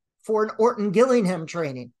 $4,000 for an Orton Gillingham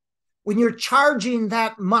training. When you're charging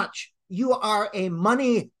that much, you are a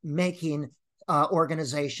money-making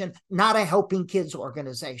organization, not a helping kids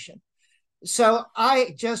organization. So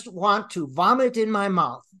I just want to vomit in my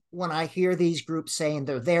mouth when I hear these groups saying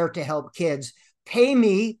they're there to help kids. Pay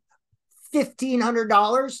me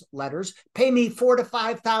 $1,500 letters, pay me $4,000 to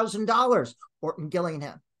 $5,000, Orton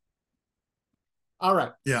Gillingham. All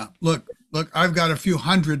right. Yeah. Look, I've got a few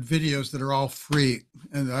hundred videos that are all free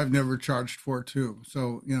and I've never charged for too.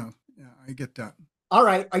 So, yeah, I get that. All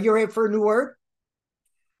right. Are you ready for a new word?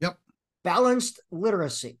 Yep. Balanced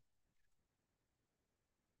literacy.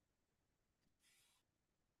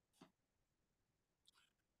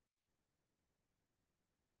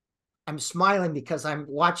 I'm smiling because I'm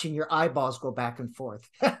watching your eyeballs go back and forth.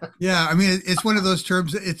 Yeah, I mean, it's one of those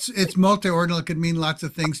terms. It's multi-ordinal. It could mean lots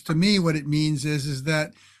of things. To me, what it means is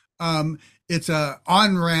that it's a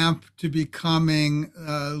on ramp to becoming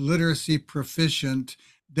literacy proficient.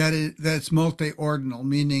 That's multi-ordinal,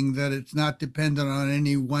 meaning that it's not dependent on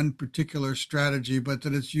any one particular strategy, but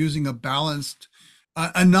that it's using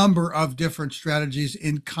a number of different strategies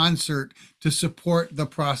in concert to support the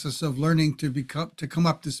process of learning to come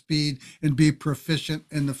up to speed and be proficient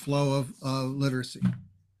in the flow of literacy.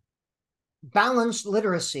 Balanced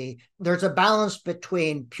literacy, there's a balance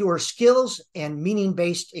between pure skills and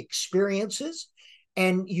meaning-based experiences.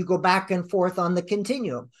 And you go back and forth on the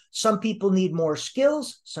continuum. Some people need more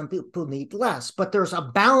skills, some people need less, but there's a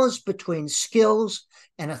balance between skills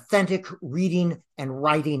and authentic reading and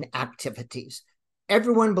writing activities.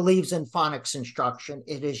 Everyone believes in phonics instruction.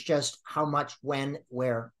 It is just how much, when,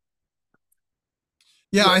 where.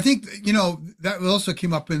 Yeah, I think, that also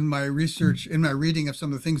came up in my research, in my reading of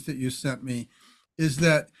some of the things that you sent me, is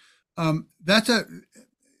that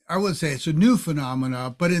I would say it's a new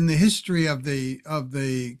phenomena, but in the history of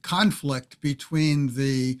the conflict between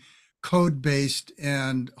the code-based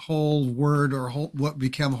and whole word or what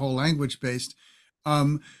became whole language-based,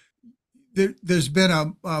 there's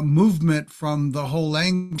been a movement from the whole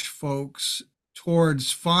language folks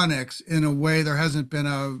towards phonics in a way there hasn't been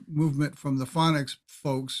a movement from the phonics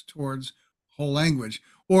folks towards whole language.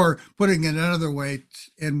 Or putting it another way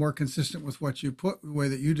and more consistent with what you put, the way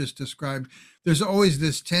that you just described, there's always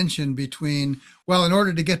this tension between, well, in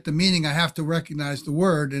order to get the meaning, I have to recognize the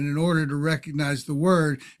word. And in order to recognize the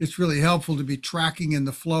word, it's really helpful to be tracking in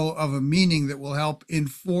the flow of a meaning that will help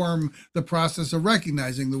inform the process of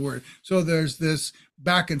recognizing the word. So there's this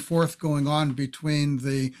back and forth going on between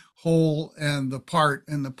the whole and the part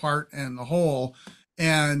and the part and the whole.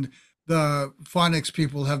 And the phonics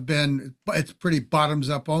people have been, it's pretty bottoms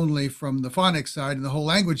up only from the phonics side, and the whole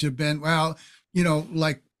language have been, well,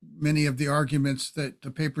 like many of the arguments that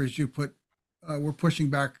the papers you put were pushing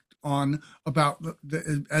back on about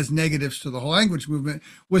as negatives to the whole language movement,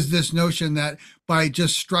 was this notion that by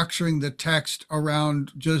just structuring the text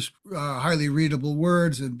around just highly readable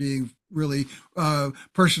words and being really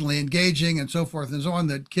personally engaging and so forth and so on,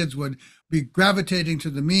 that kids would be gravitating to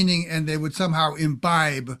the meaning and they would somehow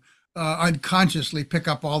imbibe, unconsciously pick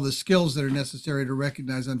up all the skills that are necessary to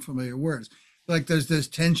recognize unfamiliar words. Like there's this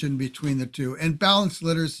tension between the two. And balanced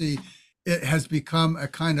literacy, it has become a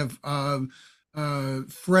kind of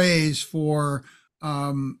phrase for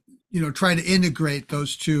trying to integrate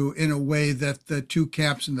those two in a way that the two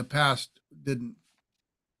camps in the past didn't.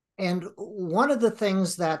 And one of the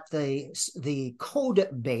things that the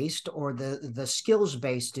code-based or the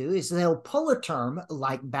skills-based do is they'll pull a term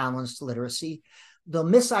like balanced literacy, they'll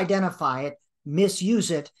misidentify it,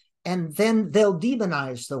 misuse it, and then they'll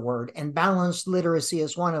demonize the word. And balanced literacy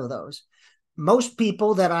is one of those. Most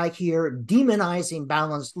people that I hear demonizing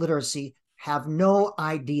balanced literacy have no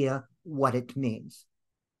idea what it means.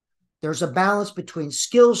 There's a balance between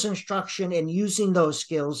skills instruction and using those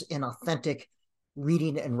skills in authentic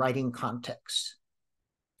reading and writing contexts.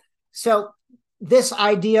 So this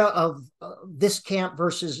idea of this camp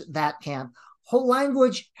versus that camp, whole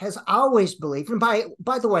language has always believed, and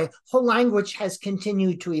by the way, whole language has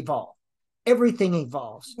continued to evolve. Everything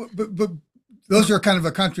evolves. But those are kind of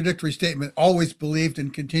a contradictory statement. Always believed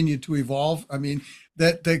and continued to evolve. I mean,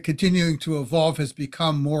 that the continuing to evolve has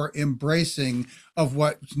become more embracing of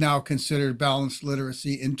what's now considered balanced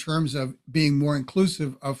literacy in terms of being more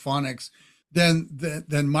inclusive of phonics than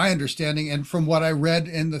my understanding. And from what I read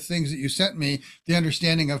in the things that you sent me, the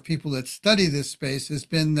understanding of people that study this space has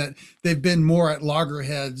been that they've been more at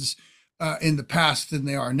loggerheads in the past than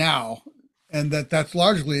they are now. And that's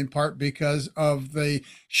largely in part because of the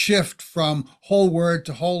shift from whole word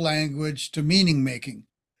to whole language to meaning making.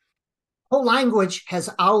 Whole language has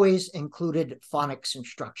always included phonics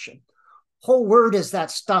instruction. Whole word is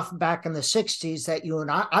that stuff back in the 60s that you and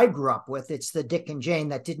I grew up with. It's the Dick and Jane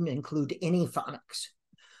that didn't include any phonics.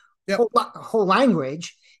 Yep. Whole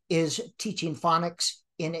language is teaching phonics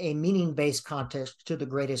in a meaning-based context to the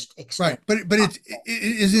greatest Right, extent. but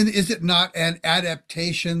is it not an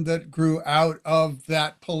adaptation that grew out of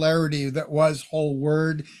that polarity that was whole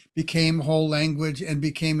word, became whole language, and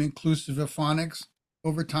became inclusive of phonics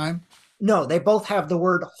over time? No, they both have the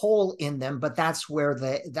word whole in them, but that's where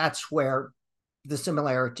the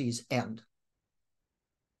similarities end.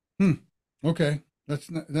 Hmm. Okay,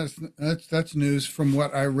 that's news from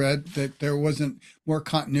what I read, that there wasn't more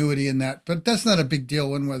continuity in that, but that's not a big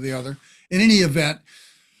deal one way or the other. In any event,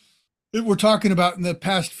 we're talking about in the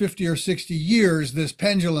past 50 or 60 years, this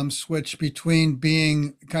pendulum switch between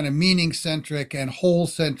being kind of meaning centric and whole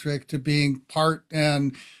centric to being part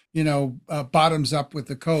and, bottoms up with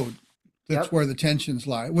the code. That's Yep. where the tensions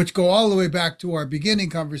lie, which go all the way back to our beginning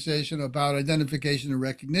conversation about identification and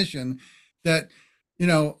recognition. That,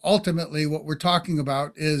 ultimately what we're talking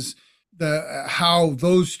about is the how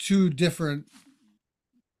those two different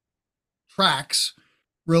tracks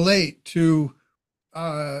relate to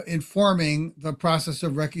informing the process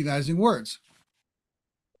of recognizing words.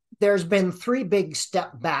 There's been three big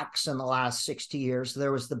step backs in the last 60 years.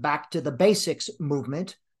 There was the Back to the Basics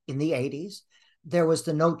movement in the 80s. There was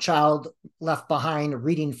the No Child Left Behind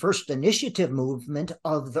Reading First Initiative movement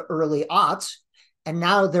of the early aughts. And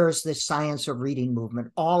now there's this science of reading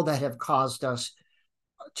movement, all that have caused us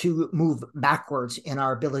to move backwards in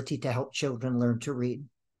our ability to help children learn to read.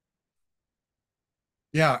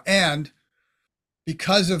 Yeah. And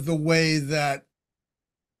because of the way that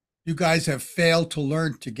you guys have failed to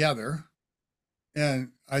learn together, and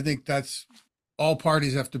I think that's all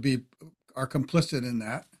parties are complicit in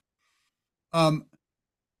that. Um,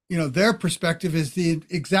 their perspective is the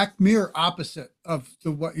exact mirror opposite of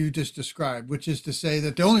what you just described, which is to say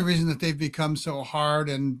that the only reason that they've become so hard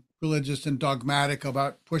and religious and dogmatic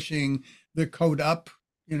about pushing the code up,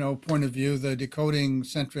 point of view, the decoding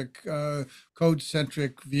centric, code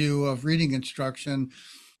centric view of reading instruction,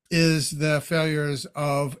 is the failures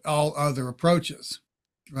of all other approaches,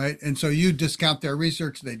 right? And so you discount their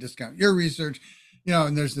research, they discount your research,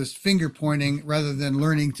 and there's this finger pointing rather than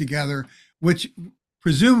learning together, which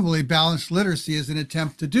presumably balanced literacy is an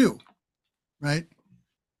attempt to do, right?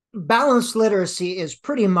 Balanced literacy is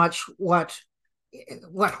pretty much what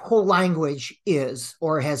whole language is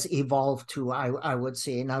or has evolved to. I would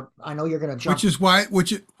say. Now I know you're going to jump, Which is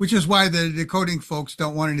why the decoding folks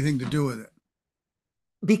don't want anything to do with it,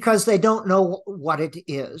 because they don't know what it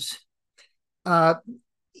is. Uh,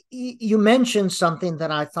 you mentioned something that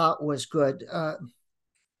I thought was good.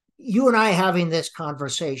 You and I having this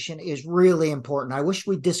conversation is really important. I wish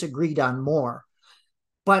we disagreed on more,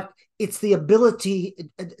 but it's the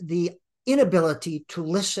inability to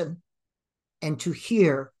listen and to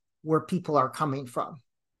hear where people are coming from.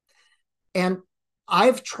 And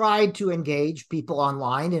I've tried to engage people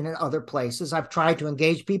online and in other places. I've tried to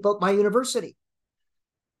engage people at my university.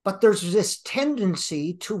 But there's this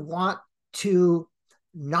tendency to want to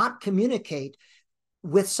not communicate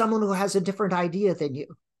with someone who has a different idea than you.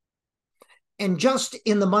 And just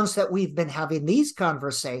in the months that we've been having these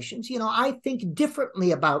conversations, I think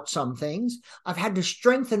differently about some things. I've had to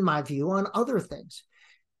strengthen my view on other things.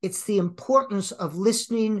 It's the importance of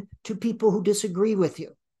listening to people who disagree with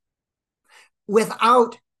you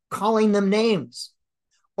without calling them names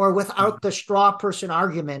or without the straw person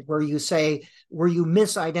argument where you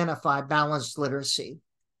misidentify balanced literacy.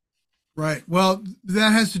 right? Well,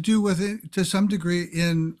 that has to do with it to some degree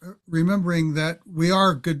in remembering that we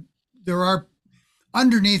are good. There are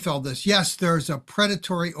underneath all this, yes, there's a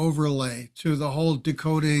predatory overlay to the whole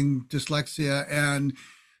decoding dyslexia and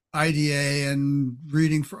IDA and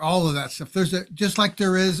reading for all of that stuff. Just like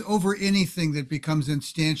there is over anything that becomes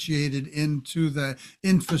instantiated into the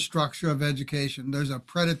infrastructure of education, there's a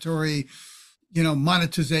predatory,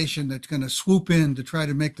 monetization that's going to swoop in to try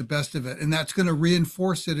to make the best of it. And that's going to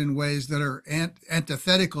reinforce it in ways that are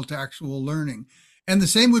antithetical to actual learning. And the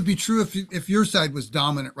same would be true if your side was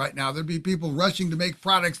dominant right now. There'd be people rushing to make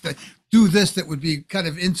products that do this that would be kind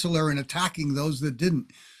of insular and attacking those that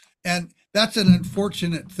didn't. And that's an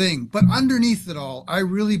unfortunate thing. But underneath it all, I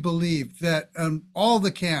really believe that all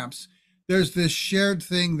the camps, there's this shared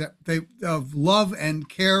thing that of love and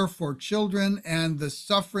care for children and the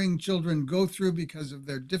suffering children go through because of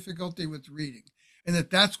their difficulty with reading, and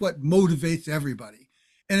that's what motivates everybody.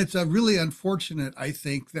 And it's a really unfortunate, I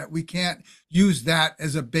think, that we can't use that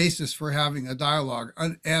as a basis for having a dialogue.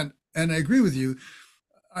 And I agree with you.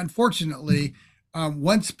 Unfortunately,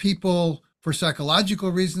 once people for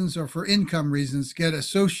psychological reasons or for income reasons, get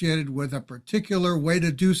associated with a particular way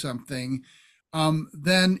to do something,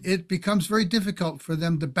 then it becomes very difficult for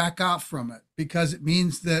them to back out from it because it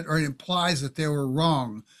means that, or it implies that they were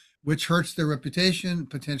wrong, which hurts their reputation,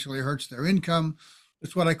 potentially hurts their income.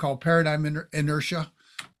 It's what I call paradigm inertia.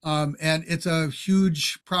 And it's a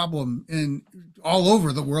huge problem in all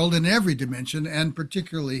over the world in every dimension, and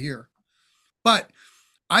particularly here. But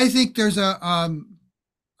I think there's a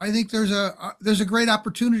great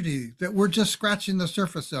opportunity that we're just scratching the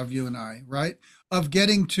surface of, you and I, right? Of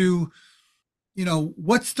getting to,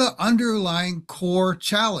 what's the underlying core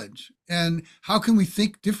challenge, and how can we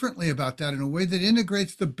think differently about that in a way that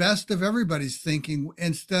integrates the best of everybody's thinking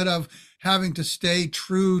instead of having to stay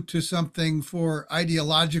true to something for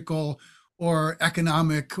ideological or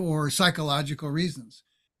economic or psychological reasons.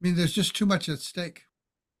 I mean, there's just too much at stake.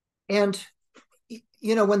 And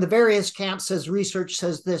when the various camps says research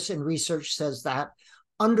says this and research says that,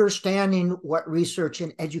 understanding what research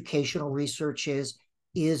and educational research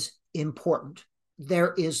is important.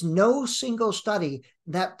 There is no single study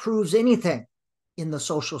that proves anything in the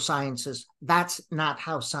social sciences. That's not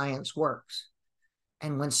how science works.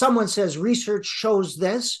 And when someone says research shows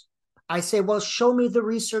this, I say, well, show me the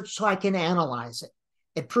research so I can analyze it.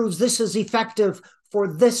 It proves this is effective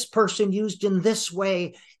for this person used in this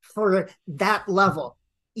way for that level.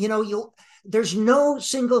 There's no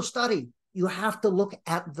single study. You have to look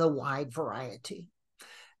at the wide variety.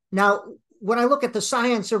 Now, when I look at the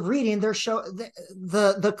science of reading,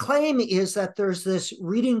 the claim is that there's this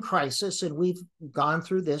reading crisis, and we've gone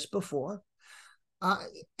through this before.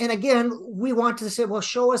 And again, we want to say, well,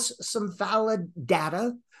 show us some valid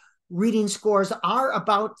data. Reading scores are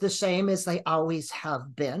about the same as they always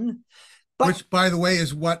have been. But, which, by the way,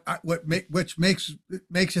 is which makes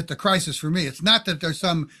it the crisis for me. It's not that there's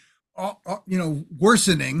some,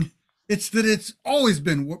 worsening. It's that it's always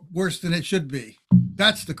been worse than it should be.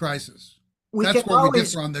 That's the crisis. That's where we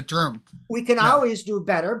differ on the term. We can always do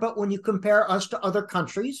better, but when you compare us to other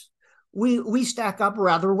countries, we stack up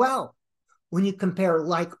rather well. When you compare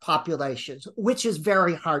like populations, which is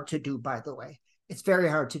very hard to do, by the way. It's very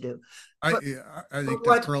hard to do. I think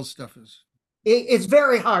the Pearl stuff is... It's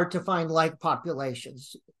very hard to find like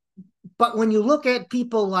populations. But when you look at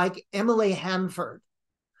people like Emily Hanford,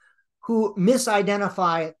 who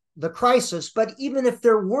misidentify the crisis, but even if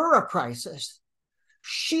there were a crisis,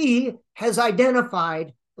 she has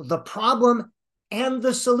identified the problem and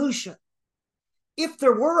the solution. If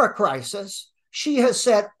there were a crisis, she has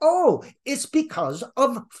said, oh, it's because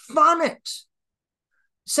of phonics.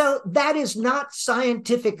 So that is not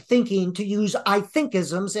scientific thinking to use I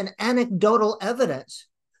thinkisms and anecdotal evidence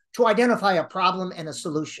to identify a problem and a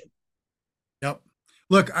solution. Yep.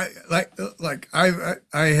 Look, I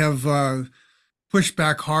have pushed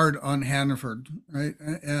back hard on Hannaford, right?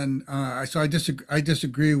 And so I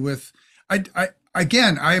disagree with.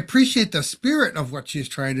 Again, I appreciate the spirit of what she's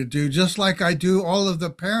trying to do, just like I do all of the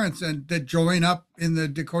parents that join up in the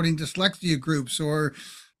Decoding Dyslexia groups or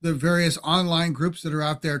the various online groups that are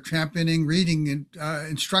out there championing reading and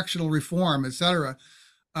instructional reform, et cetera.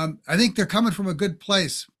 I think they're coming from a good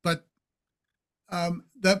place, but to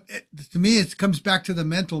me, it comes back to the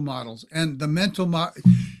mental models, and the mental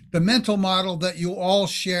model that you all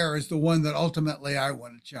share is the one that ultimately I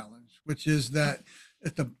want to challenge, which is that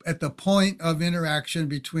at the point of interaction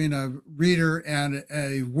between a reader and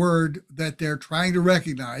a word that they're trying to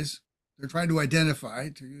recognize, they're trying to identify,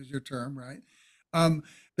 to use your term, right?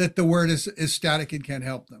 That the word is static and can't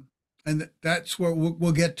help them. And that's what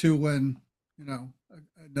we'll get to when,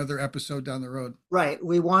 another episode down the road. Right.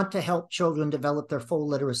 We want to help children develop their full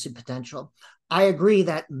literacy potential. I agree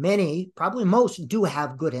that many, probably most, do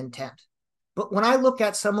have good intent. But when I look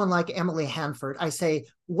at someone like Emily Hanford, I say,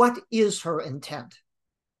 what is her intent?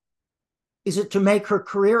 Is it to make her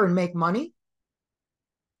career and make money?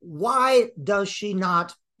 Why does she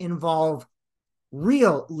not involve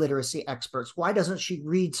real literacy experts? Why doesn't she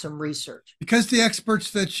read some research? Because the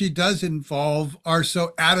experts that she does involve are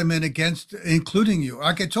so adamant against including you.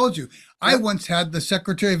 Like I told you, I once had the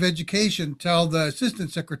Secretary of Education tell the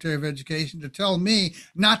Assistant Secretary of Education to tell me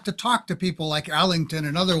not to talk to people like Allington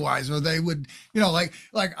and otherwise, or they would,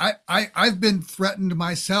 I've been threatened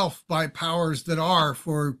myself by powers that are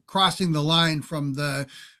for crossing the line from the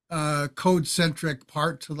code-centric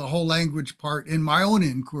part to the whole language part in my own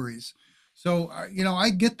inquiries. So, I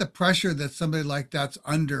get the pressure that somebody like that's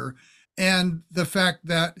under, and the fact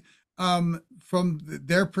that from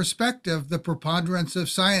their perspective, the preponderance of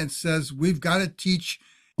science says we've got to teach,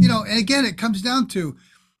 and again, it comes down to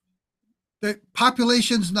the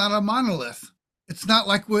population's not a monolith. It's not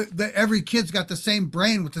like every kid's got the same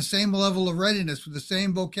brain with the same level of readiness, with the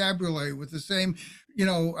same vocabulary, with the same,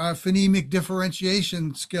 phonemic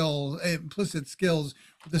differentiation skill, implicit skills,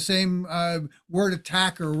 with the same word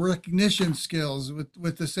attack or recognition skills,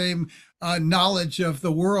 with the same knowledge of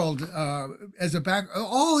the world as a back.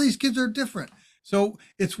 All these kids are different. So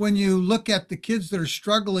it's when you look at the kids that are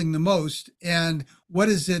struggling the most and what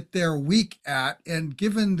is it they're weak at, and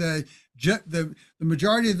given the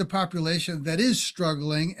majority of the population that is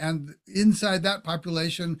struggling, and inside that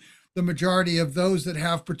population, the majority of those that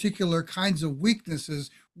have particular kinds of weaknesses,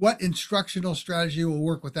 what instructional strategy will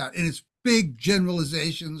work with that? And it's big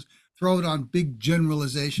generalizations, throw it on big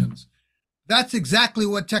generalizations. That's exactly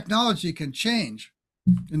what technology can change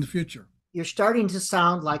in the future. You're starting to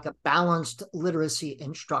sound like a balanced literacy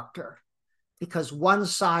instructor, because one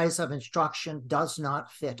size of instruction does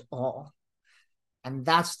not fit all. And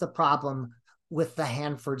that's the problem with the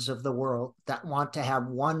Hanfords of the world that want to have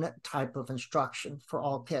one type of instruction for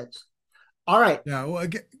all kids. All right. Yeah, well,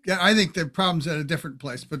 I think the problem's at a different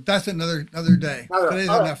place, but that's another day. Today's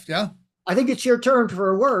enough, yeah? I think it's your turn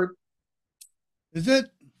for a word. Is it?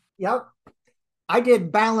 Yep. I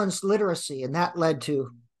did balanced literacy, and that led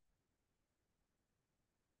to...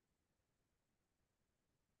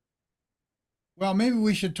 Well, maybe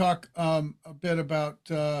we should talk a bit about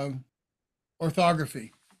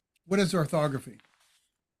orthography. What is orthography?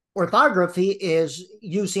 Orthography is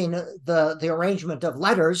using the arrangement of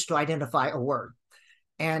letters to identify a word.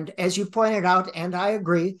 And as you pointed out, and I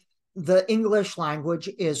agree, the English language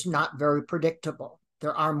is not very predictable.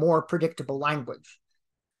 There are more predictable language.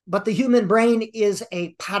 But the human brain is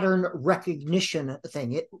a pattern recognition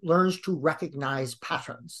thing. It learns to recognize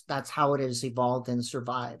patterns. That's how it has evolved and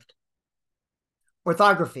survived.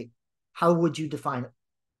 Orthography, how would you define it?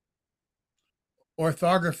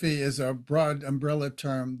 Orthography is a broad umbrella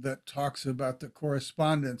term that talks about the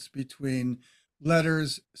correspondence between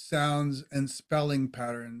letters, sounds, and spelling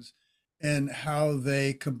patterns, and how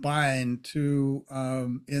they combine to,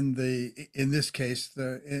 in this case,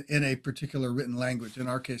 in a particular written language. In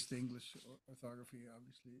our case, the English orthography,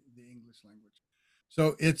 obviously the English language.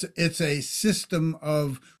 So it's a system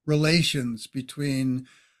of relations between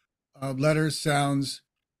letters, sounds,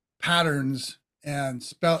 patterns, and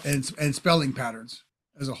spelling patterns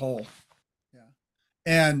as a whole. Yeah.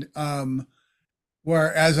 And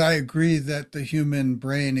whereas I agree that the human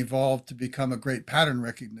brain evolved to become a great pattern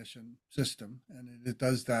recognition system, and it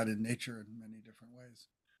does that in nature in many different ways.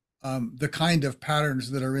 The kind of patterns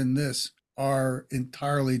that are in this are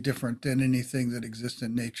entirely different than anything that exists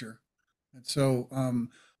in nature. And so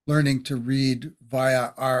learning to read via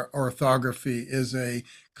our orthography is a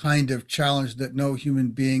kind of challenge that no human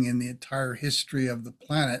being in the entire history of the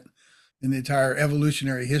planet, in the entire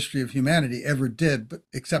evolutionary history of humanity ever did, but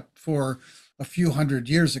except for a few hundred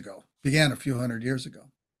years ago, began a few hundred years ago.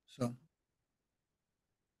 So.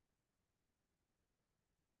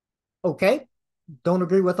 Okay. Don't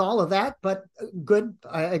agree with all of that, but good.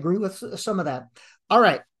 I agree with some of that. All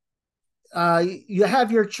right. You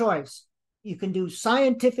have your choice. You can do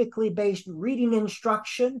scientifically based reading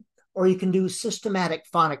instruction, or you can do systematic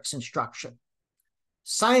phonics instruction.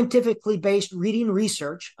 Scientifically based reading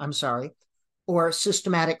research, or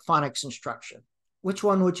systematic phonics instruction. Which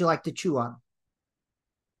one would you like to chew on?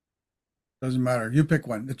 Doesn't matter. You pick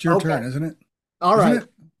one. It's your turn, isn't it? All right.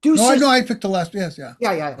 No, I picked the last. Yes, yeah.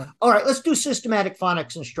 Yeah. All right, let's do systematic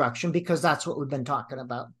phonics instruction, because that's what we've been talking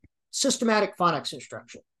about. Systematic phonics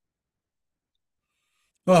instruction.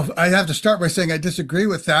 Well, I have to start by saying I disagree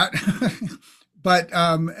with that. But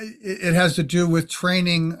it has to do with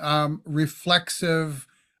training reflexive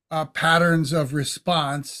patterns of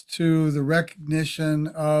response to the recognition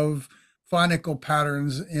of phonical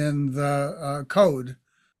patterns in the code.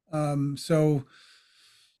 So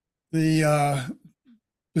the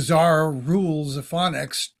bizarre rules of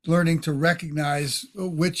phonics, learning to recognize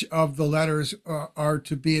which of the letters are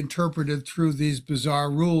to be interpreted through these bizarre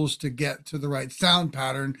rules to get to the right sound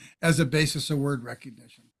pattern as a basis of word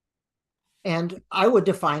recognition. And I would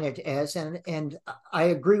define it as, and I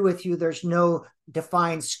agree with you, there's no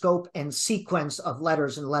defined scope and sequence of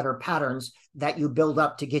letters and letter patterns that you build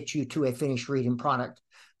up to get you to a finished reading product.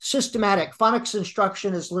 Systematic phonics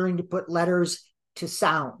instruction is learning to put letters to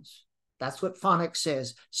sounds. That's what phonics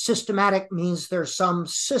is. Systematic means there's some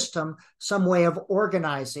system, some way of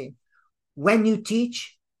organizing when you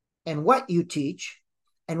teach and what you teach,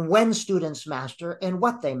 and when students master and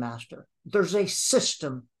what they master. There's a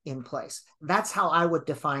system in place. That's how I would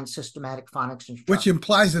define systematic phonics instruction. Which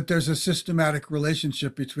implies that there's a systematic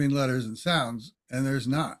relationship between letters and sounds, and there's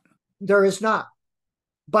not. There is not,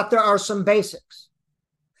 but there are some basics.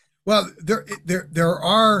 Well, there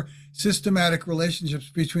are systematic relationships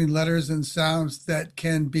between letters and sounds that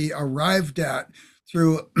can be arrived at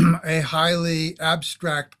through a highly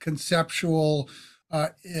abstract, conceptual,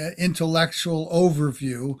 intellectual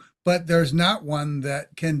overview, but there's not one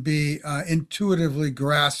that can be intuitively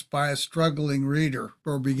grasped by a struggling reader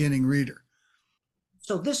or beginning reader.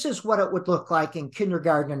 So this is what it would look like in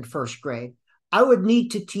kindergarten and first grade. I would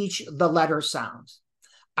need to teach the letter sounds.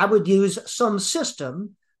 I would use some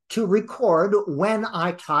system to record when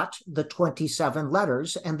I taught the 27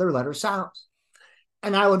 letters and their letter sounds.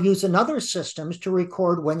 And I would use another systems to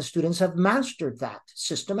record when students have mastered that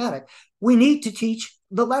systematic. We need to teach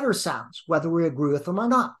the letter sounds, whether we agree with them or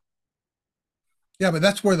not. Yeah, but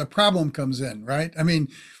that's where the problem comes in, right? I mean,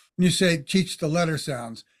 when you say teach the letter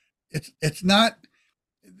sounds, it's not.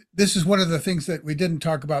 This is one of the things that we didn't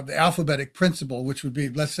talk about, the alphabetic principle, which would be,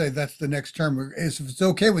 let's say that's the next term. If it's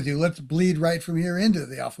okay with you, let's bleed right from here into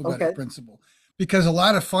the alphabetic Okay. principle, because a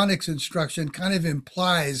lot of phonics instruction kind of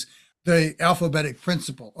implies the alphabetic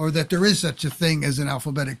principle, or that there is such a thing as an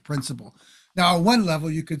alphabetic principle. Now, on one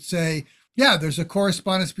level, you could say, yeah, there's a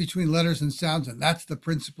correspondence between letters and sounds, and that's the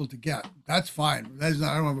principle to get. That's fine. That is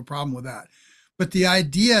not, I don't have a problem with that. But the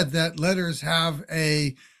idea that letters have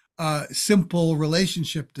a simple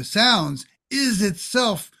relationship to sounds is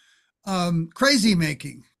itself crazy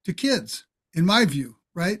making to kids, in my view,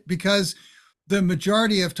 right? Because the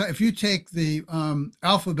majority of time, if you take the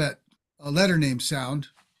alphabet letter name sound,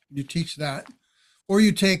 you teach that, or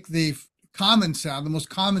you take the common sound, the most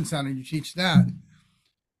common sound, and you teach that,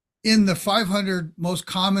 in the 500 most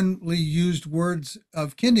commonly used words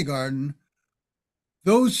of kindergarten,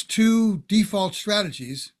 those two default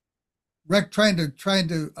strategies, trying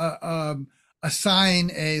to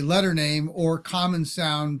assign a letter name or common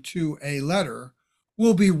sound to a letter,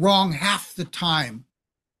 will be wrong half the time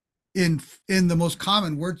in the most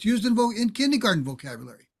common words used in kindergarten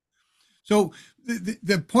vocabulary. So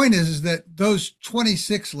the point is that those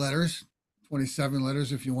 26 letters, 27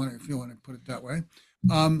 letters, if you want to put it that way,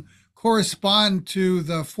 correspond to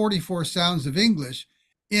the 44 sounds of English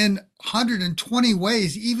in 120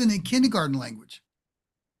 ways, even in kindergarten language.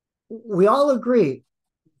 We all agree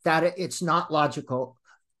that it's not logical,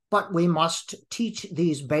 but we must teach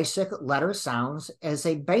these basic letter sounds as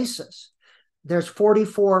a basis. There's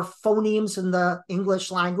 44 phonemes in the English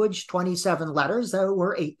language, 27 letters, that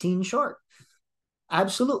were 18 short.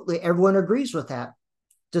 Absolutely, everyone agrees with that.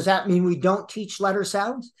 Does that mean we don't teach letter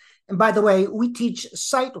sounds? And by the way, we teach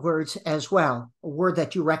sight words as well, a word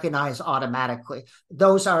that you recognize automatically.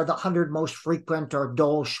 Those are the 100 most frequent, or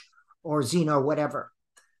dolch or Xena or whatever.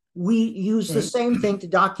 We use the Right. same thing to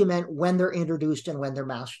document when they're introduced and when they're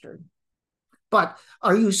mastered. But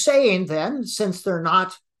are you saying then, since they're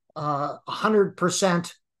not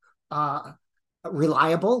 100%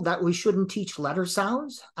 reliable, that we shouldn't teach letter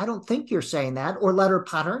sounds? I don't think you're saying that, or letter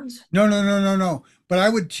patterns. No, no, no, no, no. But I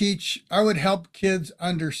would help kids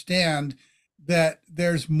understand that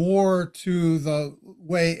there's more to the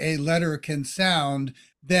way a letter can sound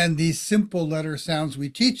than these simple letter sounds we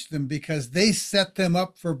teach them, because they set them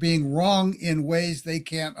up for being wrong in ways they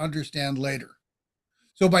can't understand later.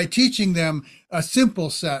 So by teaching them a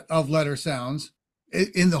simple set of letter sounds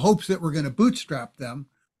in the hopes that we're going to bootstrap them,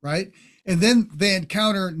 right? And then they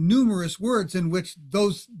encounter numerous words in which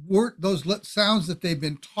those sounds that they've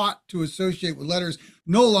been taught to associate with letters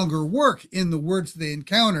no longer work in the words they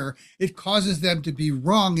encounter. It causes them to be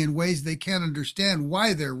wrong in ways they can't understand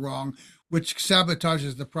why they're wrong, which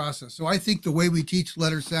sabotages the process. So I think the way we teach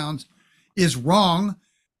letter sounds is wrong.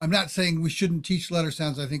 I'm not saying we shouldn't teach letter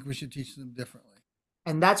sounds. I think we should teach them differently.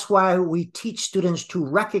 And that's why we teach students to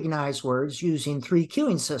recognize words using three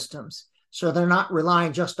cueing systems. So they're not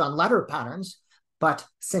relying just on letter patterns, but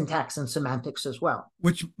syntax and semantics as well.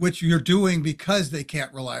 Which you're doing because they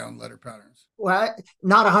can't rely on letter patterns. Well,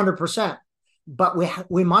 not 100%, but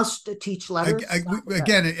we must teach letters.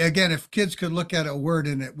 Again, if kids could look at a word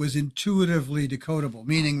and it was intuitively decodable,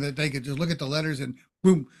 meaning that they could just look at the letters and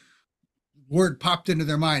boom, word popped into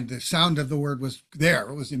their mind. The sound of the word was there.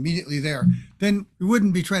 It was immediately there. Then we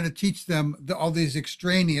wouldn't be trying to teach them all these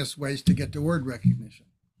extraneous ways to get to word recognition.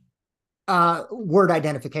 Word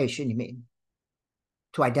identification, you mean,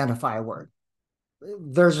 to identify a word.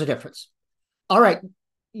 There's a difference. All right.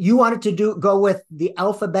 You wanted to go with the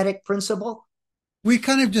alphabetic principle? We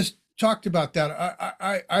kind of just talked about that.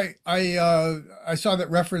 I saw that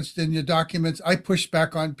referenced in your documents. I pushed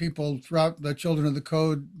back on people throughout the Children of the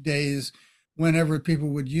Code days whenever people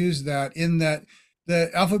would use that, in that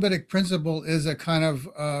the alphabetic principle is a kind of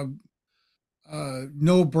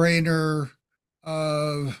no-brainer,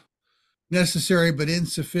 necessary but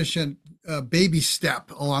insufficient baby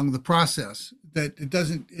step along the process, that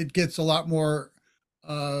it gets a lot more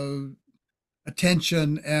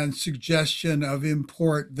attention and suggestion of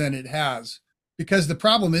import than it has. Because the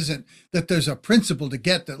problem isn't that there's a principle to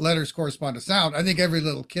get that letters correspond to sound. I think every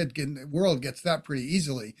little kid in the world gets that pretty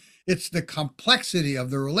easily. It's the complexity of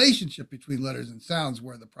the relationship between letters and sounds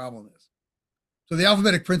where the problem is. So the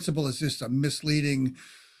alphabetic principle is just a misleading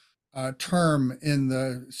term in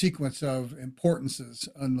the sequence of importances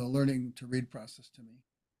on the learning to read process to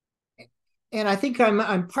me. And I think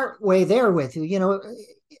I'm part way there with you. You know,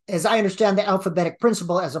 as I understand the alphabetic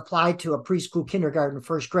principle as applied to a preschool, kindergarten,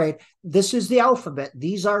 first grade, this is the alphabet.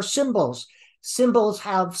 These are symbols. Symbols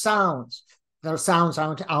have sounds. Their sounds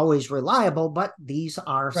aren't always reliable, but these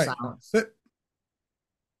are right. sounds. But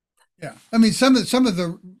yeah, I mean, some of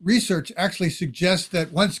the research actually suggests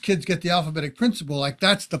that once kids get the alphabetic principle, like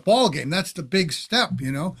that's the ball game, that's the big step,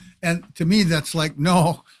 you know. And to me, that's like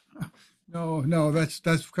no, that's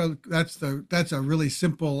a really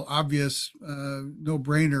simple, obvious,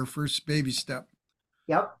 no-brainer first baby step.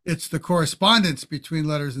 Yep. It's the correspondence between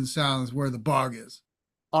letters and sounds where the bog is.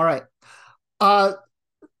 All right.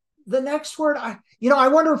 The next word, I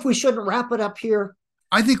wonder if we shouldn't wrap it up here.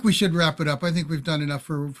 I think we should wrap it up. I think we've done enough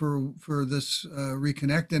for this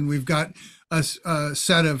reconnect, and we've got a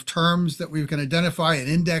set of terms that we can identify and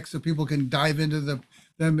index so people can dive into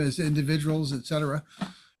them as individuals, etc.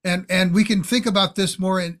 And we can think about this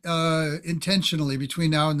more intentionally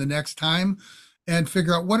between now and the next time, and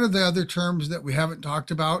figure out what are the other terms that we haven't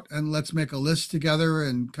talked about, and let's make a list together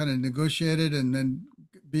and kind of negotiate it, and then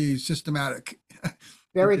be systematic.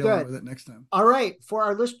 Very good. With it next time. All right. For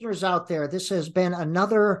our listeners out there, this has been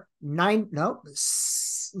another hour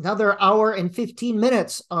and 15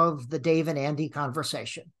 minutes of the Dave and Andy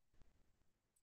conversation.